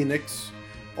is Phoenix.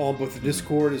 On both the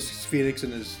Discord, his Phoenix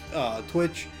and his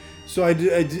Twitch. So I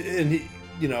did, and he,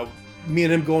 me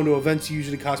and him going to events. He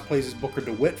usually cosplays as Booker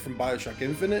DeWitt from BioShock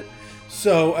Infinite.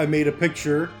 So I made a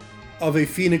picture of a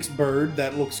Phoenix bird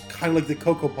that looks kind of like the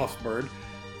Cocoa Puffs bird,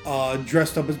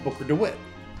 dressed up as Booker DeWitt.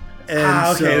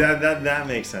 And okay, so, that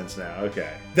makes sense now.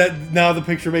 Okay, now the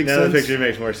picture makes sense. Now the picture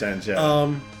makes more sense.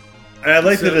 Yeah. I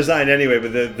like the design anyway,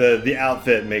 but the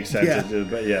outfit makes sense. Yeah.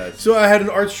 But yeah. So I had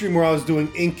an art stream where I was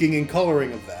doing inking and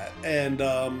coloring of that, and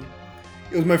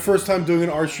it was my first time doing an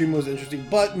art stream. It was interesting,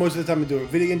 but most of the time I'm doing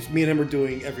video games. Me and him are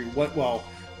doing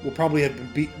will probably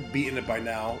have been beaten it by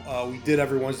now. We did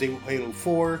every Wednesday with Halo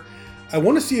 4. I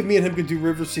want to see if me and him could do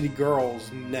River City Girls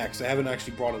next. I haven't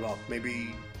actually brought it up.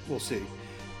 Maybe we'll see.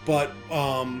 But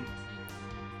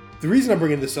the reason I'm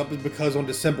bringing this up is because on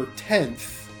December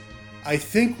 10th, I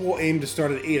think we'll aim to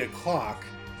start at 8 o'clock.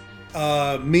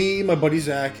 Me, my buddy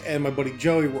Zach, and my buddy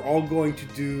Joey, we're all going to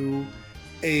do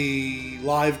a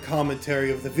live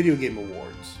commentary of the Video Game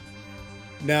Awards.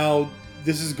 Now,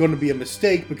 this is going to be a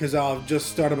mistake because I've just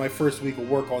started my first week of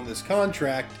work on this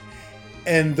contract,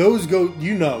 and those go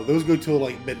till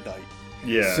like midnight.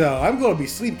 Yeah. So I'm going to be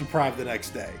sleep deprived the next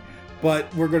day.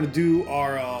 But we're going to do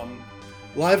our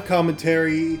live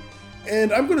commentary,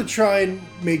 and I'm going to try and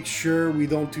make sure we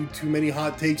don't do too many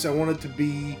hot takes. I want it to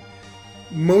be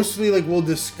mostly like we'll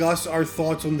discuss our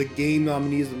thoughts on the game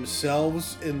nominees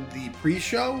themselves in the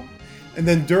pre-show. And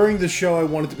then during the show, I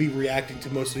want it to be reacting to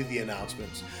mostly the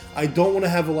announcements. I don't want to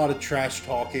have a lot of trash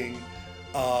talking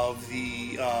of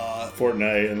the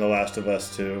Fortnite and The Last of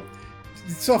Us 2.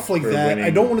 Stuff like that. Winning. I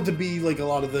don't want it to be like a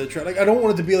lot of the I don't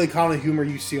want it to be like kind of humor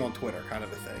you see on Twitter kind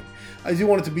of a thing. I do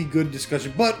want it to be good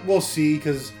discussion, but we'll see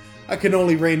because I can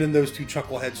only rein in those two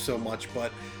chuckleheads so much.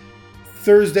 But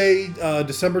Thursday,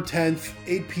 December 10th,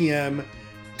 8 p.m.,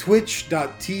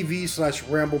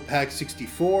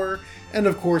 twitch.tv/RamblePack64, and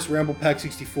of course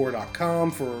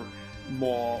RamblePack64.com for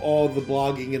all the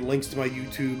blogging and links to my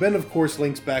YouTube, and of course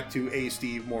links back to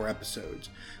Steve, more episodes.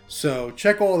 So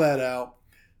check all that out.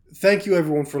 Thank you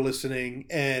everyone for listening,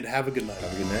 and have a good night.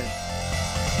 Have a good night.